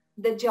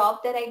the job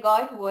that I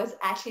got was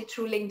actually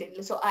through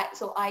LinkedIn. So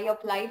I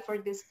applied for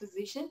this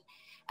position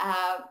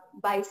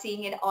by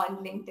seeing it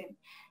on LinkedIn.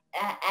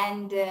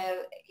 And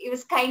it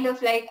was kind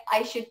of like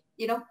I should,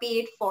 pay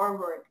it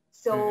forward.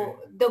 So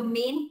the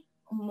main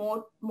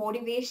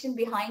motivation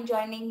behind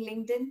joining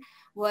LinkedIn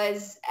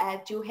was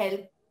to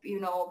help,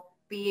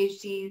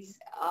 PhDs,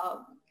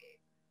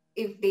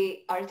 if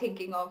they are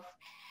thinking of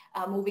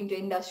moving to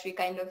industry,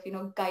 kind of,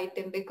 guide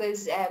them,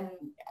 because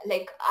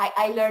like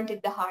I learned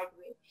it the hard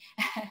way.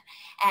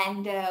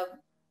 And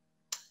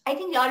I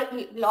think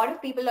a lot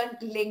of people on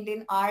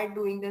LinkedIn are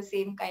doing the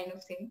same kind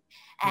of thing,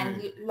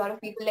 and a lot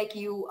of people like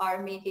you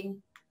are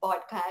making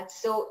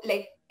podcasts. So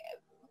like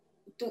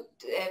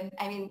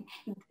I mean,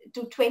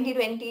 to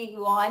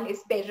 2021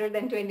 is better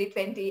than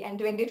 2020, and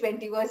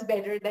 2020 was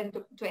better than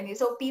 20.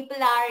 So people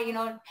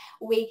are,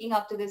 waking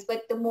up to this.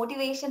 But the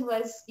motivation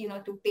was,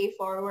 to pay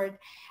forward.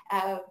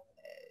 Uh,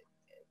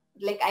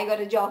 like I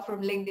got a job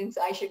from LinkedIn,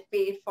 so I should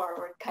pay it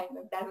forward. Kind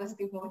of, that was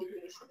the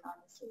motivation,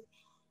 honestly.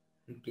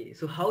 Okay,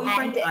 so how you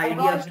And find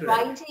ideas about to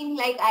write? writing,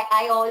 like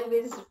I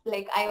always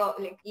like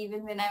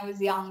even when I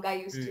was young, I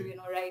used to, Hmm.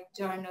 write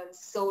journals.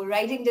 So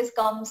writing just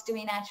comes to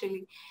me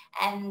naturally.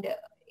 And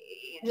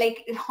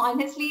like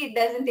honestly, it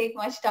doesn't take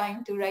much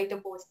time to write a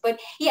post. But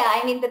yeah,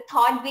 I mean, the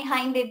thought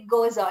behind it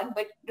goes on,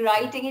 but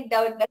writing it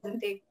down doesn't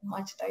take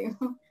much time.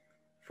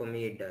 For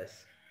me, it does.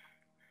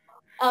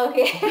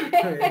 Okay.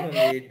 For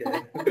me, it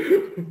does.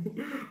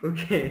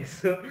 Okay,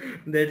 so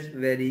that's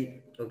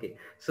very okay.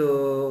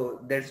 So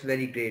that's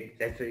very great.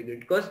 That's very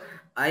good because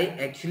I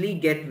actually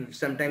get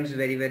sometimes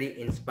very very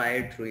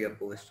inspired through your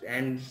post,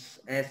 and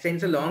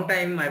since a long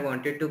time I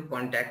wanted to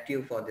contact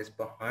you for this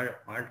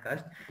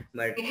podcast,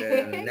 but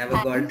never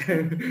got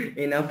Thanks.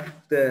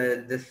 enough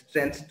the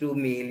strength to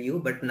mail you.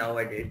 But now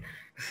I did.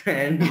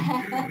 And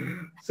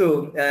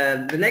so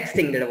the next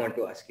thing that I want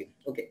to ask you,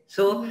 okay,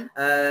 so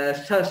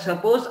Hmm.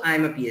 suppose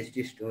I'm a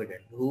PhD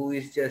student who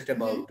is just Hmm.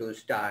 about to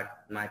start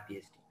my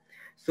PhD.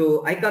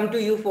 So I come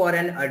to you for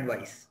an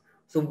advice.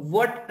 So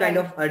what kind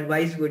Right. of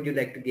advice would you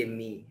like to give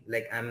me?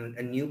 Like I'm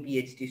a new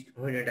PhD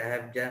student. I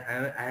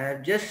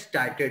have just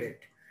started it.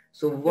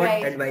 So what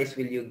Right. advice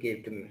will you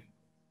give to me?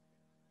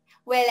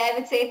 Well, I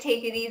would say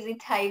take it easy,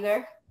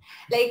 Tiger.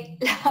 Like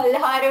a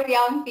lot of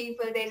young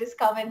people, they just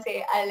come and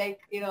say, I like,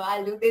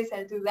 I'll do this,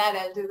 I'll do that,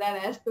 I'll do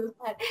that, I'll do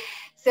that.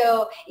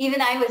 So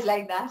even I was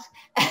like that.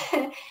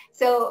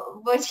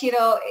 So, but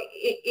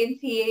in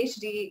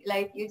PhD,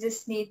 like you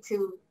just need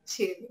to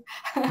chill.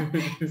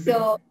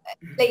 So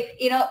like,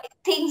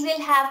 things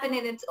will happen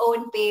in its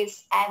own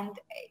pace. And,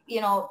 you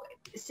know,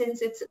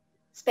 since it's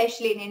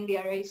especially in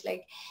India, right?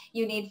 Like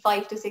you need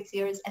 5 to 6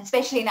 years, and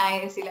especially in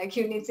IISc, like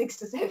you need 6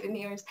 to 7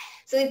 years.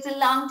 So it's a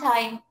long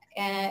time.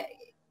 Uh,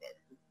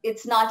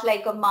 it's not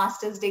like a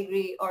master's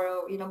degree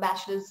or a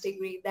bachelor's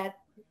degree that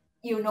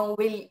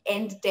will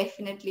end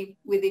definitely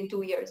within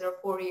 2 years or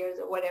 4 years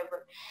or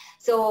whatever.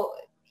 So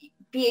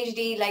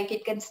PhD, like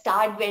it can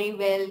start very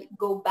well,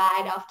 go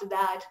bad after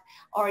that,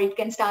 or it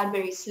can start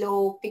very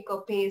slow, pick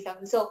up pace.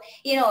 So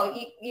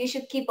you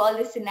should keep all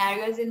the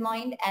scenarios in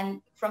mind,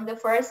 and from the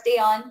first day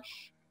on,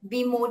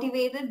 be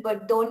motivated,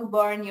 but don't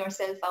burn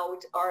yourself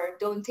out, or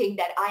don't think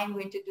that I'm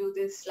going to do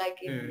this like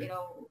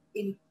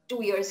in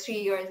 2 years,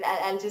 3 years,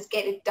 I'll just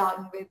get it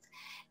done with.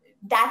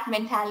 That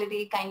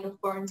mentality kind of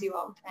burns you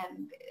out,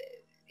 and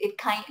it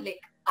kind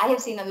like I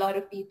have seen a lot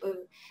of people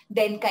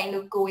then kind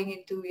of going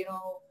into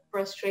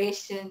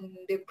frustration,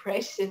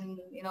 depression,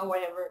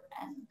 whatever.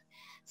 And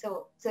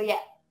so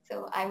yeah,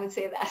 so I would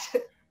say that.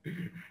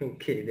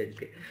 Okay, that's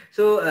great.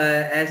 So,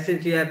 as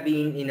since you have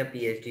been in a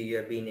PhD, you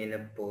have been in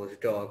a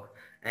postdoc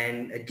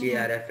and a Mhm.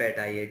 JRF at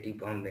IIT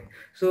Bombay.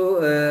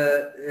 So,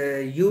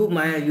 you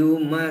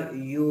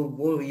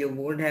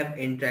would have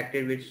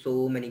interacted with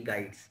so many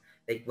guides,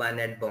 like one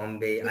at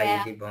Bombay,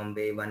 Yeah, IIT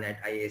Bombay, one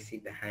at ISC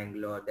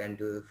Bangalore, then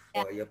do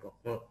yeah, for your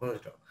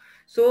postdoc.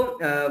 So,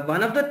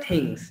 one of the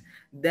things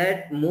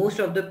that most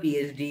of the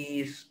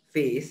PhDs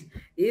face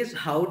is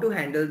how to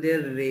handle their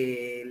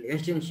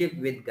relationship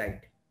with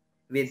guide,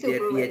 with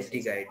their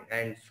PhD supervisors. guide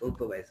and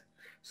supervisor.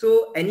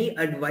 So any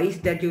advice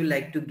that you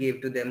like to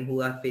give to them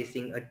who are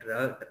facing a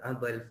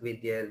trouble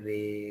with their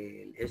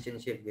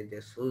relationship with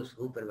their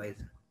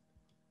supervisor?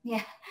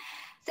 Yeah.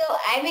 So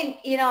I mean,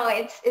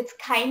 it's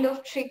kind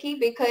of tricky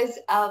because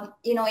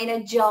in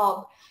a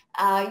job,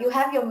 you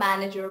have your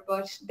manager,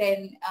 but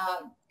then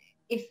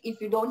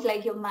if you don't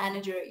like your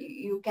manager,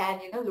 you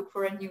can look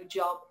for a new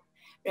job,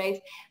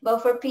 right?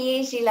 But for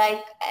PhD,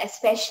 like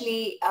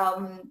especially,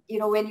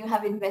 when you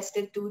have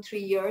invested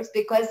 2-3 years,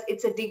 because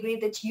it's a degree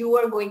that you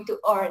are going to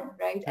earn,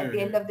 right? At the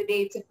end of the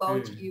day, it's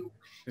about you.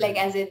 Like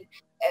as in,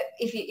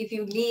 if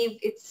you leave,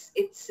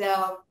 it's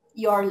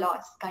your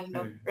loss, kind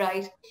of,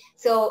 right?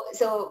 So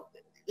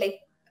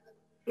like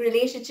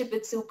relationship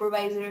with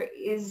supervisor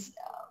is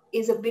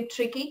a bit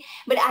tricky,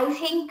 but I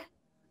think,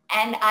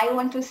 and I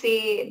want to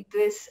say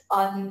this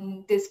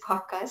on this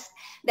podcast,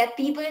 that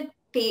people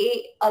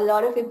pay a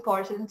lot of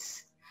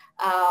importance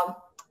um,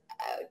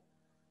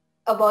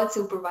 about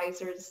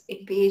supervisors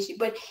in PhD,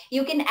 but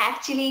you can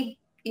actually,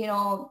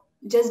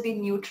 just be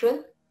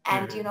neutral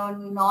and,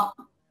 not,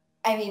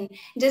 I mean,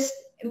 just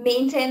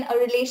maintain a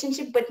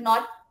relationship, but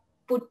not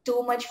put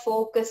too much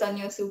focus on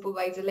your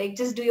supervisor. Like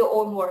just do your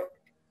own work.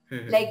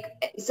 Like,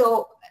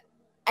 so,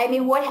 I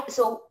mean,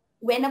 so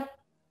when a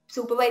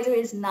supervisor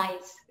is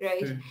nice,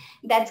 right?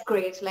 That's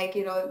great. Like,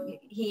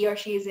 he or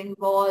she is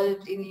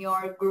involved in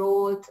your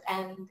growth,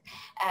 and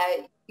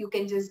you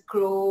can just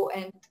grow,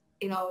 and,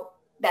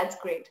 that's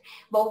great.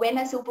 But when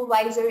a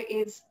supervisor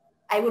is,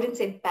 I wouldn't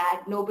say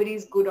bad,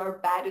 nobody's good or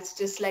bad. It's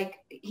just like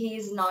he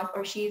is not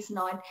or she is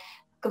not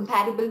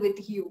compatible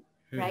with you,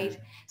 right?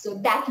 So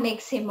that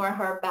makes him or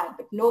her bad,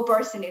 but no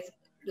person is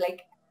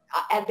like,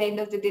 at the end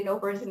of the day, no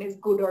person is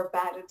good or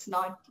bad. It's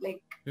not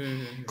like,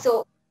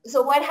 so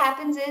what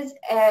happens is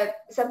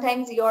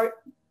sometimes your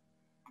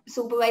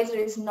supervisor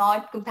is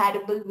not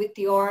compatible with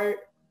your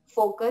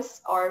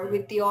focus or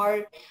with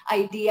your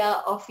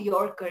idea of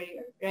your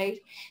career, right?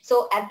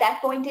 So at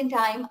that point in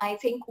time, I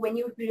think when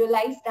you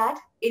realize that,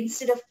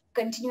 instead of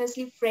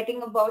continuously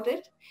fretting about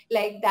it,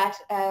 like that,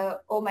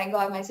 oh my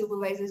God, my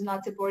supervisor is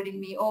not supporting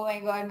me, oh my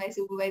God, my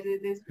supervisor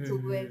is this,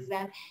 supervisor is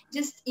that,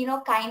 just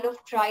kind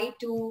of try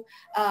to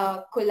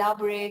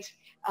collaborate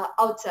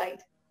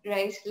outside,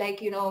 right?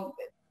 Like,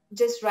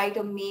 just write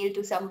a mail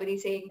to somebody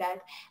saying that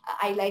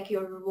I like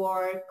your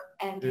work,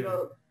 and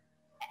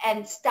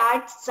and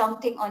start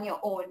something on your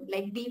own.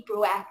 Like be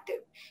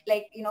proactive.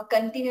 Like,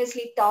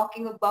 continuously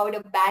talking about a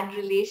bad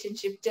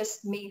relationship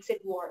just makes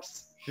it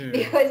worse.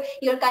 Because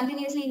you're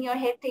continuously in your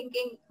head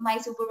thinking, my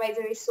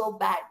supervisor is so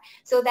bad,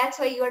 so that's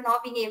why you are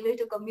not being able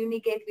to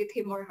communicate with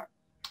him or her.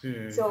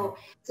 So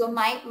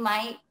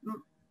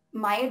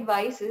my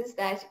advice is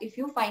that if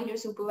you find your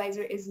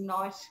supervisor is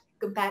not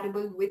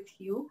compatible with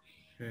you,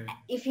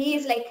 if he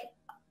is like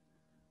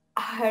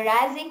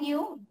harassing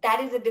you, that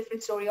is a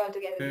different story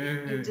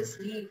altogether. You just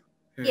leave.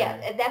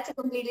 Yeah, that's a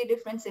completely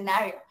different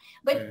scenario.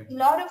 But a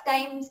lot of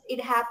times it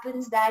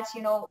happens that,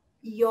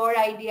 your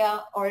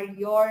idea or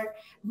your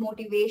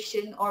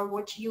motivation or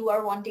what you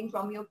are wanting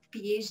from your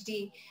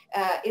PhD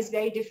is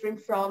very different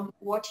from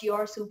what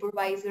your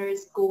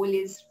supervisor's goal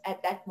is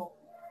at that moment.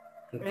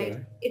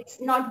 Right?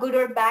 It's not good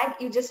or bad.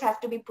 You just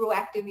have to be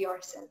proactive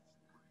yourself.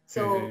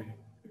 So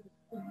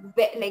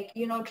like,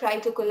 try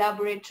to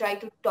collaborate, try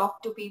to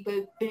talk to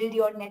people, build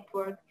your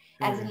network,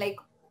 as in like,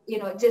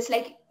 just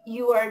like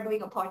you are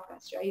doing a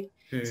podcast, right?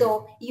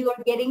 So you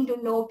are getting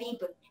to know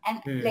people,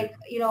 and like,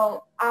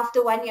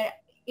 after 1 year,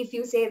 if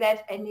you say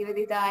that, and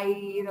Nivedita,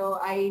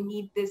 I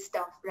need this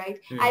stuff, right?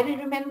 I will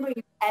remember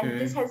you, and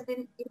this has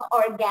been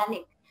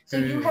organic. So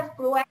you have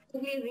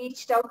proactively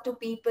reached out to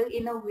people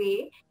in a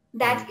way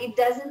that it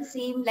doesn't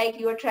seem like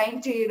you're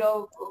trying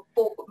to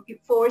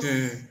force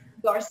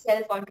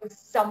yourself onto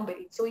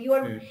somebody. So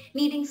you're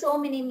meeting so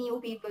many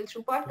new people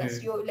through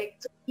podcasts.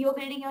 You're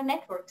building your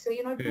network. So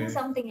do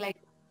something like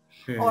that.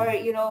 Or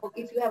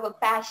if you have a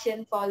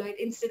passion, follow it,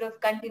 instead of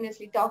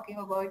continuously talking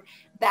about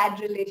bad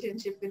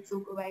relationship with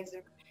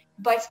supervisor.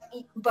 But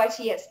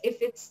yes,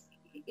 if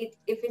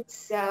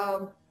it's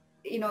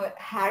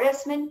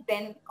harassment,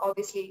 then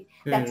obviously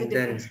that's a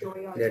different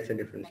story altogether. That's a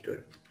different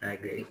story. I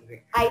agree.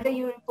 Either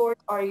you report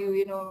or you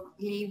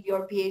leave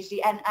your PhD.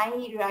 And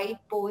I write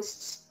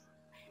posts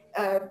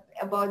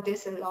about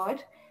this a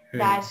lot,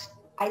 that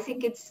I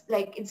think it's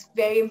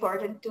very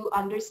important to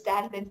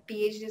understand that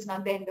PhD is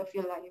not the end of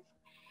your life.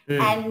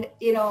 And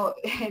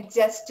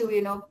just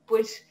to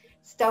put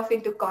stuff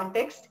into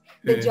context,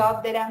 the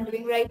job that I'm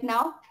doing right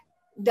now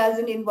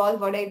doesn't involve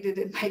what I did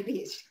in my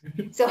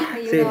PhD. So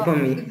Same for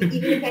me.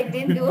 even if I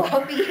didn't do a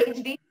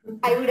PhD,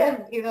 I would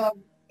have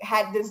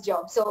had this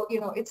job. So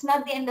it's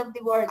not the end of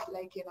the world.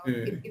 Like if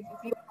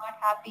you're not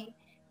happy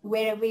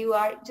wherever you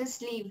are,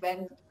 just leave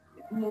and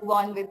move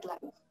on with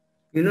life.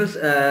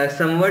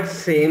 Somewhat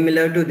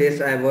similar to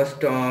this, I was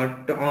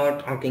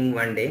talking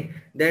one day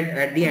that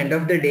at the end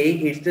of the day,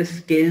 it's the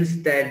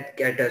skills that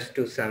get us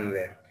to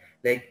somewhere.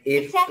 Like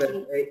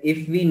Exactly.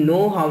 if we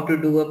know how to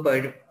do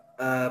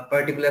a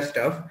particular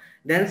stuff,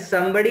 then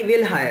somebody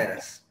will hire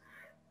us.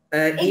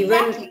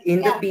 Even Exactly.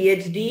 in the Yeah.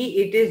 PhD,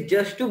 it is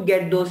just to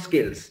get those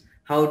skills,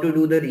 how to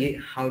do the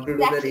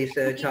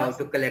research, how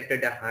to collect the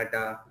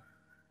data.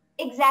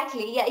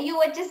 Exactly. Yeah, you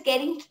were just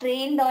getting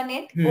trained on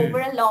it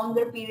over Hmm. a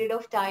longer period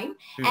of time,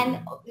 and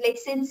Hmm. like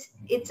since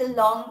it's a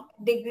long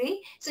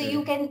degree, so you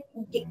Hmm. can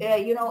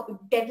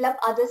develop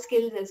other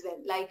skills as well.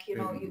 Like you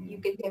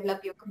Hmm. can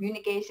develop your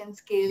communication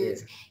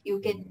skills. Yes. You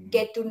can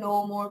get to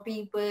know more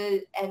people,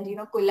 and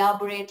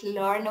collaborate,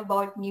 learn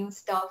about new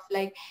stuff.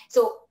 Like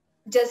so.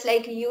 Just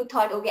like you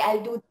thought, okay,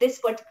 I'll do this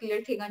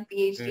particular thing on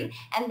PhD,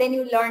 Hmm. and then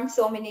you learn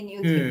so many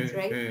new things, Hmm.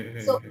 right? Hmm.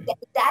 So Hmm.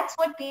 that's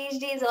what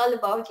PhD is all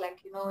about, like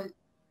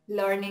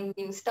learning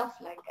new stuff,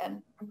 like,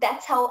 and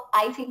that's how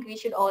I think we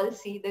should all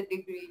see the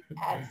degree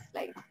as,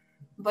 like.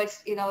 But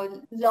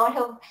lot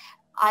of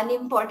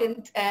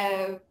unimportant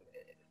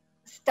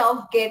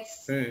stuff gets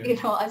Hmm.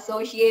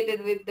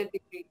 associated with the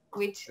degree,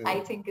 which I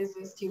Hmm. think is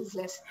just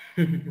useless.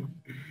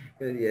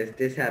 Yes,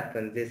 this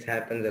happens. This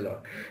happens a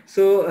lot.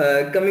 So,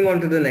 coming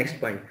on to the next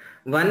point,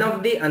 one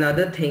of the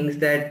another things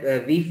that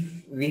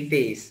we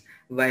face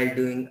while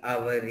doing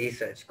our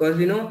research, because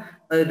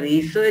a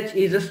research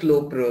is a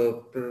slow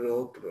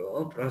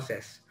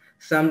process.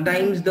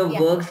 Sometimes the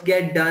Yeah, works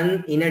get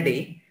done in a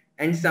day,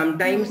 and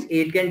sometimes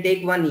it can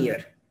take 1 year.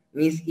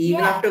 Means even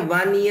yeah, after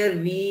 1 year,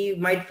 we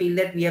might feel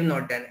that we have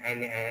not done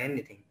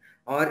anything,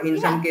 or in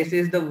some yeah,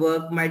 cases, the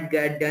work might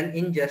get done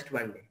in just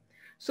 1 day.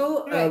 So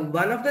right,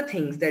 one of the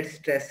things that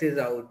stresses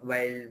out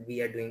while we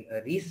are doing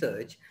a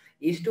research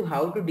is to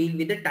how to deal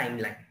with the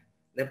timeline.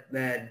 The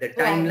right.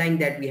 timeline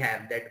that we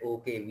have, that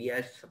okay, we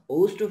are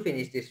supposed to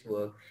finish this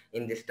work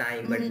in this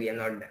time, but Mhm. we are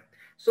not done.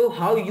 So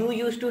how you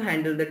used to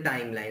handle the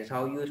timelines?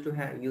 How you used to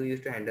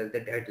handle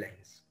the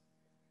deadlines?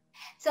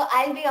 So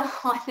I'll be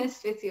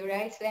honest with you,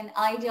 right? When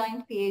I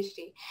joined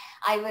PhD,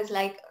 I was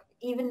like,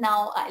 even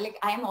now,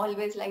 I'm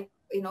always like,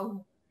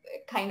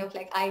 kind of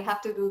like, I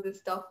have to do this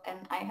stuff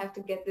and I have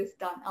to get this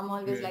done. I'm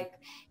always Hmm. like,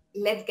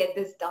 let's get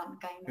this done,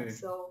 kind of.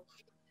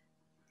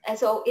 Hmm.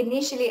 So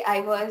initially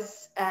I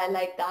was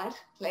like that,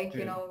 like,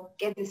 Hmm.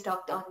 get this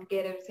stuff done,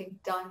 get everything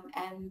done.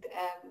 And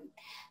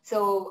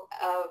so,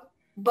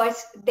 but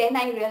then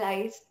I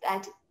realized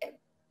that,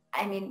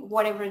 I mean,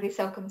 whatever the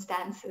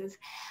circumstances,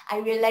 I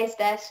realized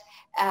that,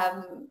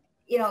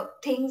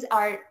 things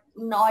are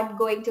not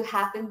going to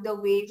happen the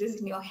way it is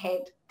in your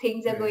head.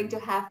 Things are going to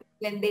Hmm. happen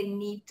when they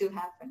need to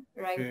happen,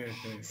 right? Hmm.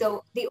 Hmm.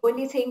 So the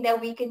only thing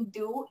that we can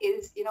do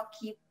is,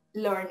 keep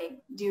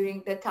learning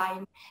during the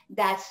time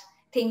that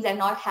things are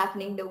not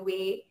happening the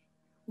way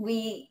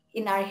we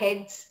in our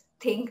heads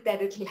think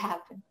that it will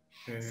happen.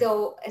 Hmm.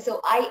 So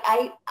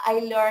I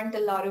learned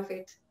a lot of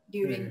it Hmm.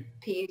 during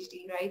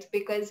PhD, right?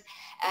 Because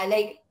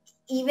like,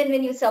 even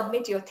when you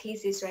submit your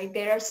thesis, right,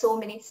 there are so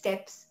many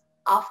steps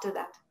after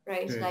that,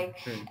 right? Hmm. Like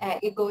Hmm.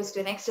 it goes to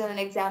an external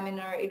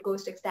examiner, it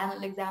goes to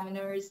external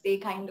examiners, they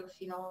kind of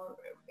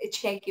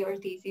check your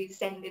thesis,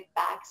 send it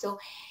back. So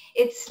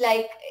it's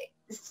like,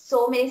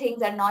 so many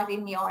things are not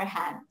in your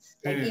hands,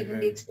 like Hmm. even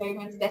the Hmm.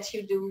 experiments that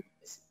you do,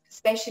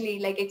 especially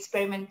like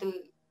experimental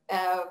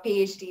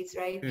PhDs,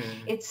 right?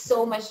 Hmm. It's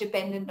so much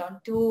dependent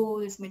on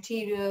tools,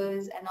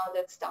 materials, and all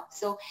that stuff.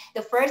 So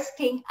the first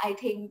thing I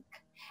think,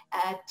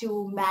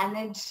 to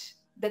manage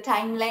the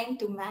timeline,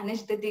 to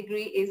manage the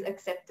degree, is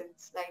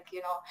acceptance. Like,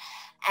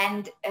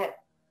 and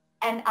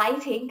I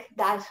think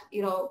that,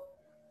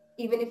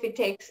 even if it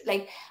takes,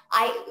 like,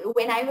 I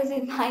when I was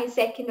in my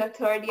second or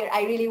third year,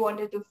 I really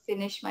wanted to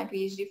finish my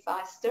PhD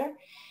faster.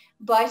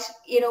 But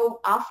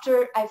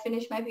after I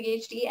finished my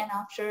PhD, and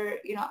after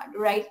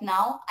right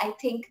now, I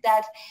think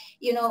that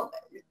you know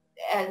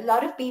a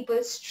lot of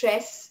people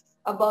stress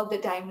about the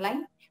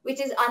timeline,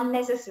 which is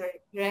unnecessary,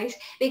 right?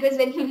 Because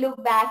when you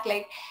look back,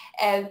 like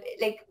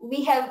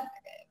we have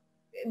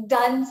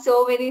done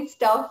so many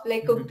stuff,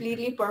 like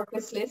completely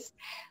purposeless.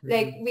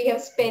 Like we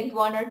have spent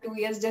 1 or 2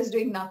 years just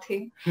doing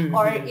nothing.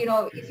 Or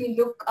Hmm. if you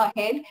look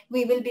ahead,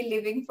 we will be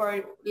living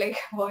for like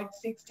what,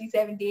 60,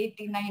 70,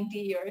 80, 90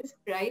 years,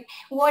 right?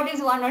 What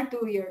is 1 or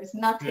 2 years?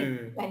 Nothing.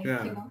 Hmm. Like,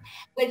 Yeah.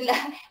 but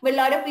but a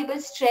lot of people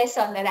stress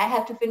on that. I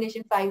have to finish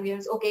in 5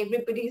 years. Okay,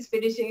 everybody is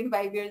finishing in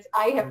 5 years,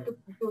 I have to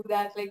do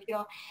that, like,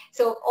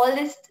 so all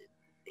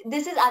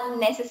this is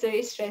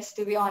unnecessary stress,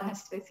 to be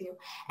honest with you.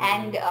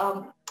 And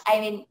Hmm. I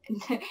mean,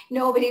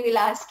 nobody will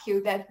ask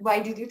you that, why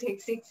did you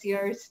take 6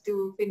 years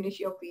to finish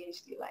your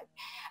PhD? Like,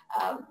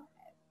 um,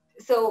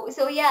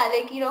 so yeah,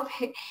 like,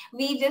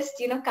 we just,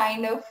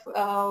 kind of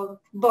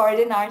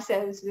burden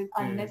ourselves with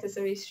Hmm.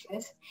 unnecessary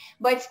stress.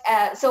 But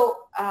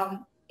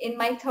in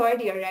my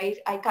third year, right,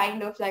 I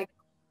kind of like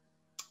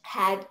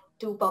had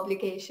two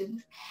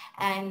publications.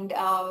 And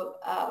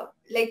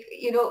like,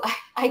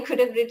 I could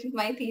have written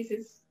my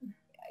thesis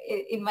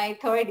in my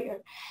third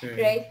year,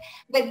 Hmm. right?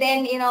 But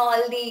then,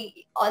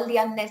 all the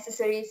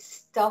unnecessary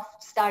stuff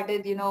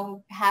started,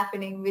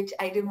 happening, which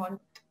I didn't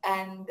want.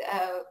 And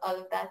all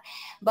of that.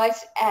 But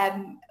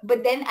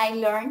then I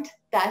learned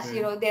that,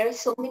 Hmm. there are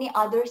so many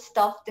other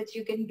stuff that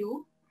you can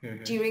do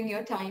Hmm. during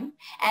your time.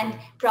 And Hmm.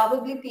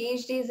 probably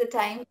PhD is a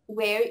time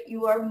where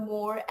you are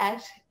more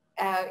at,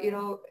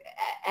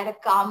 at a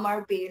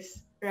calmer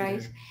pace,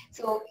 right?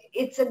 So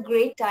it's a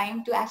great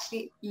time to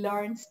actually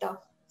learn stuff.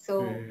 So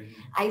Hmm.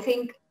 I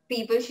think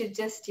people should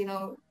just,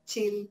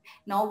 chill,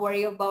 not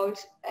worry about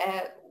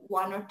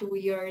 1 or 2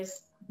 years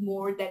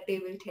more that they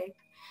will take.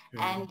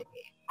 Hmm.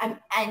 And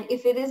and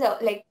if it is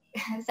like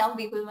some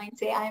people might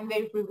say I'm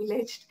very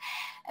privileged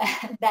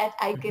that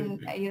I can,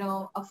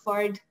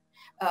 afford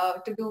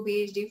to do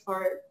PhD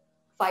for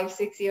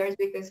 5-6 years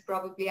because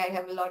probably I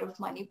have a lot of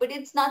money. But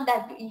it's not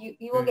that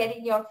you are Hmm.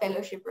 getting your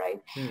fellowship,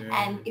 right?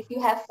 And Hmm. if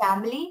you have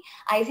family,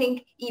 I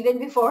think even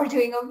before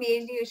doing a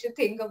PhD, you should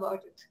think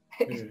about it.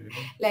 Hmm.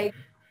 Like,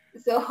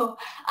 so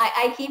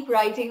I keep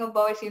writing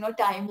about,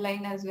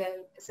 timeline as well.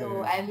 So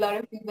Hmm. and a lot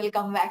of people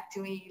come back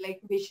to me, like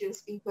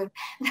vicious people,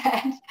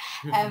 that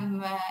Hmm.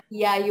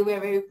 yeah, you were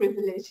very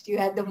privileged, you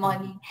had the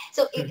money.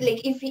 So Hmm.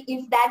 like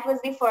if that was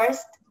the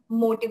first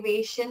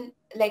motivation,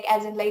 like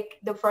as in like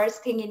the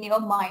first thing in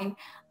your mind,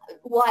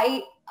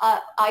 why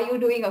are you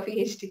doing a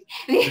PhD?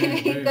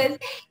 Hmm. Because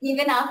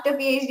even after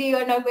PhD,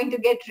 you're not going to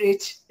get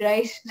rich,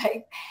 right?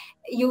 Like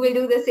you will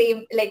do the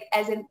same, like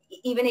as in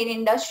even in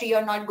industry,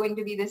 you're not going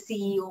to be the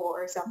CEO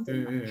or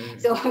something. Hmm.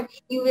 So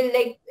you will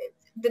like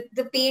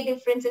the pay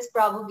difference is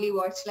probably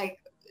what's like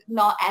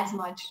not as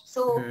much.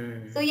 So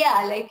Hmm.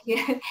 yeah, like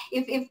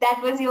if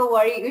that was your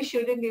worry, you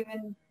shouldn't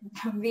even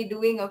be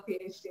doing a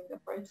PhD in the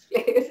first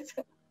place.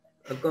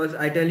 Of course,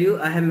 I tell you,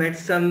 I have met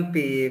some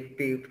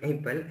people,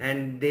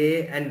 and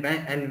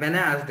when I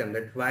asked them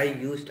that why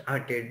you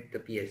started the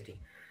PhD,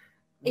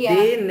 Yeah,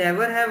 they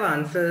never have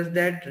answers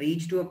that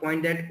reach to a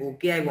point that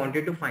okay, I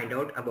wanted to find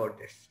out about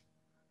this.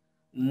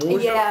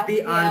 Most of yeah,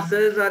 the yeah,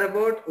 answers are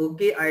about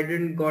okay, I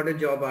didn't got a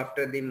job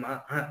after the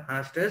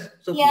masters,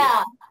 so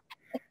yeah. PhD.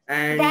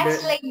 And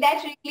That's like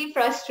that really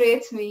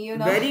frustrates me,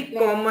 very like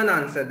common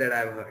answer that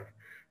I've heard.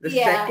 The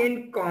yeah,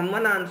 second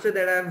common answer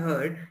that I've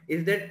heard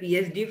is that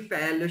PhD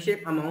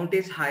fellowship amount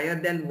is higher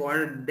than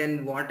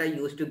what I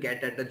used to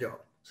get at the job.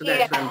 So yeah,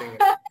 that's why I'm doing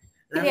it.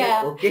 And I'm like,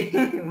 yeah. okay,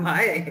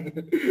 why?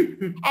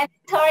 And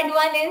third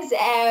one is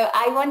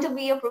I want to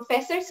be a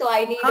professor, so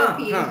I need a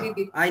PhD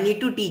degree. I need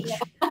to teach.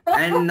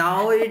 And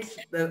now it's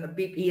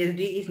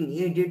PhD is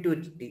needed to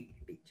teach.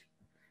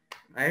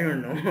 I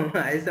don't know.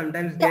 I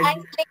sometimes So I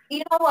get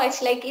like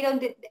what like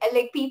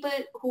like people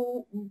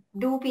who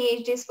do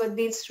PhDs for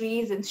these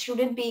reasons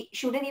shouldn't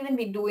even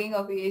be doing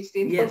a PhD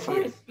in the yes,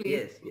 yes, first place.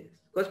 yes, yes.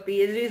 Because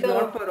PhD is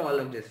not So for all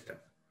of this stuff.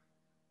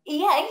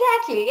 yeah,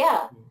 exactly,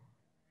 yeah.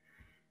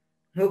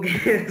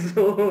 Okay,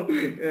 so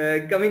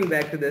coming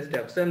back to the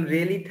stuff, so I'm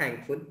really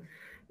thankful.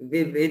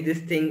 With this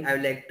thing, I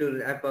would like to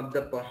wrap up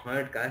the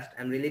podcast.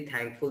 I'm really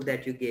thankful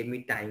that you gave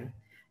me time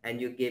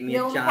and you gave me a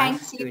No,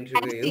 chance to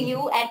interview thanks to you.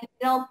 you, and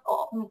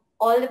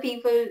all the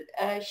people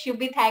should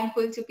be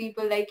thankful to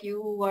people like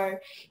you who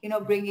are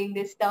bringing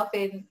this stuff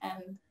in,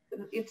 and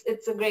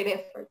it's a great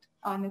effort,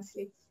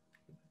 honestly.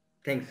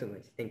 Thanks so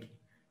much. Thank you.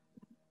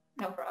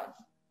 No problem.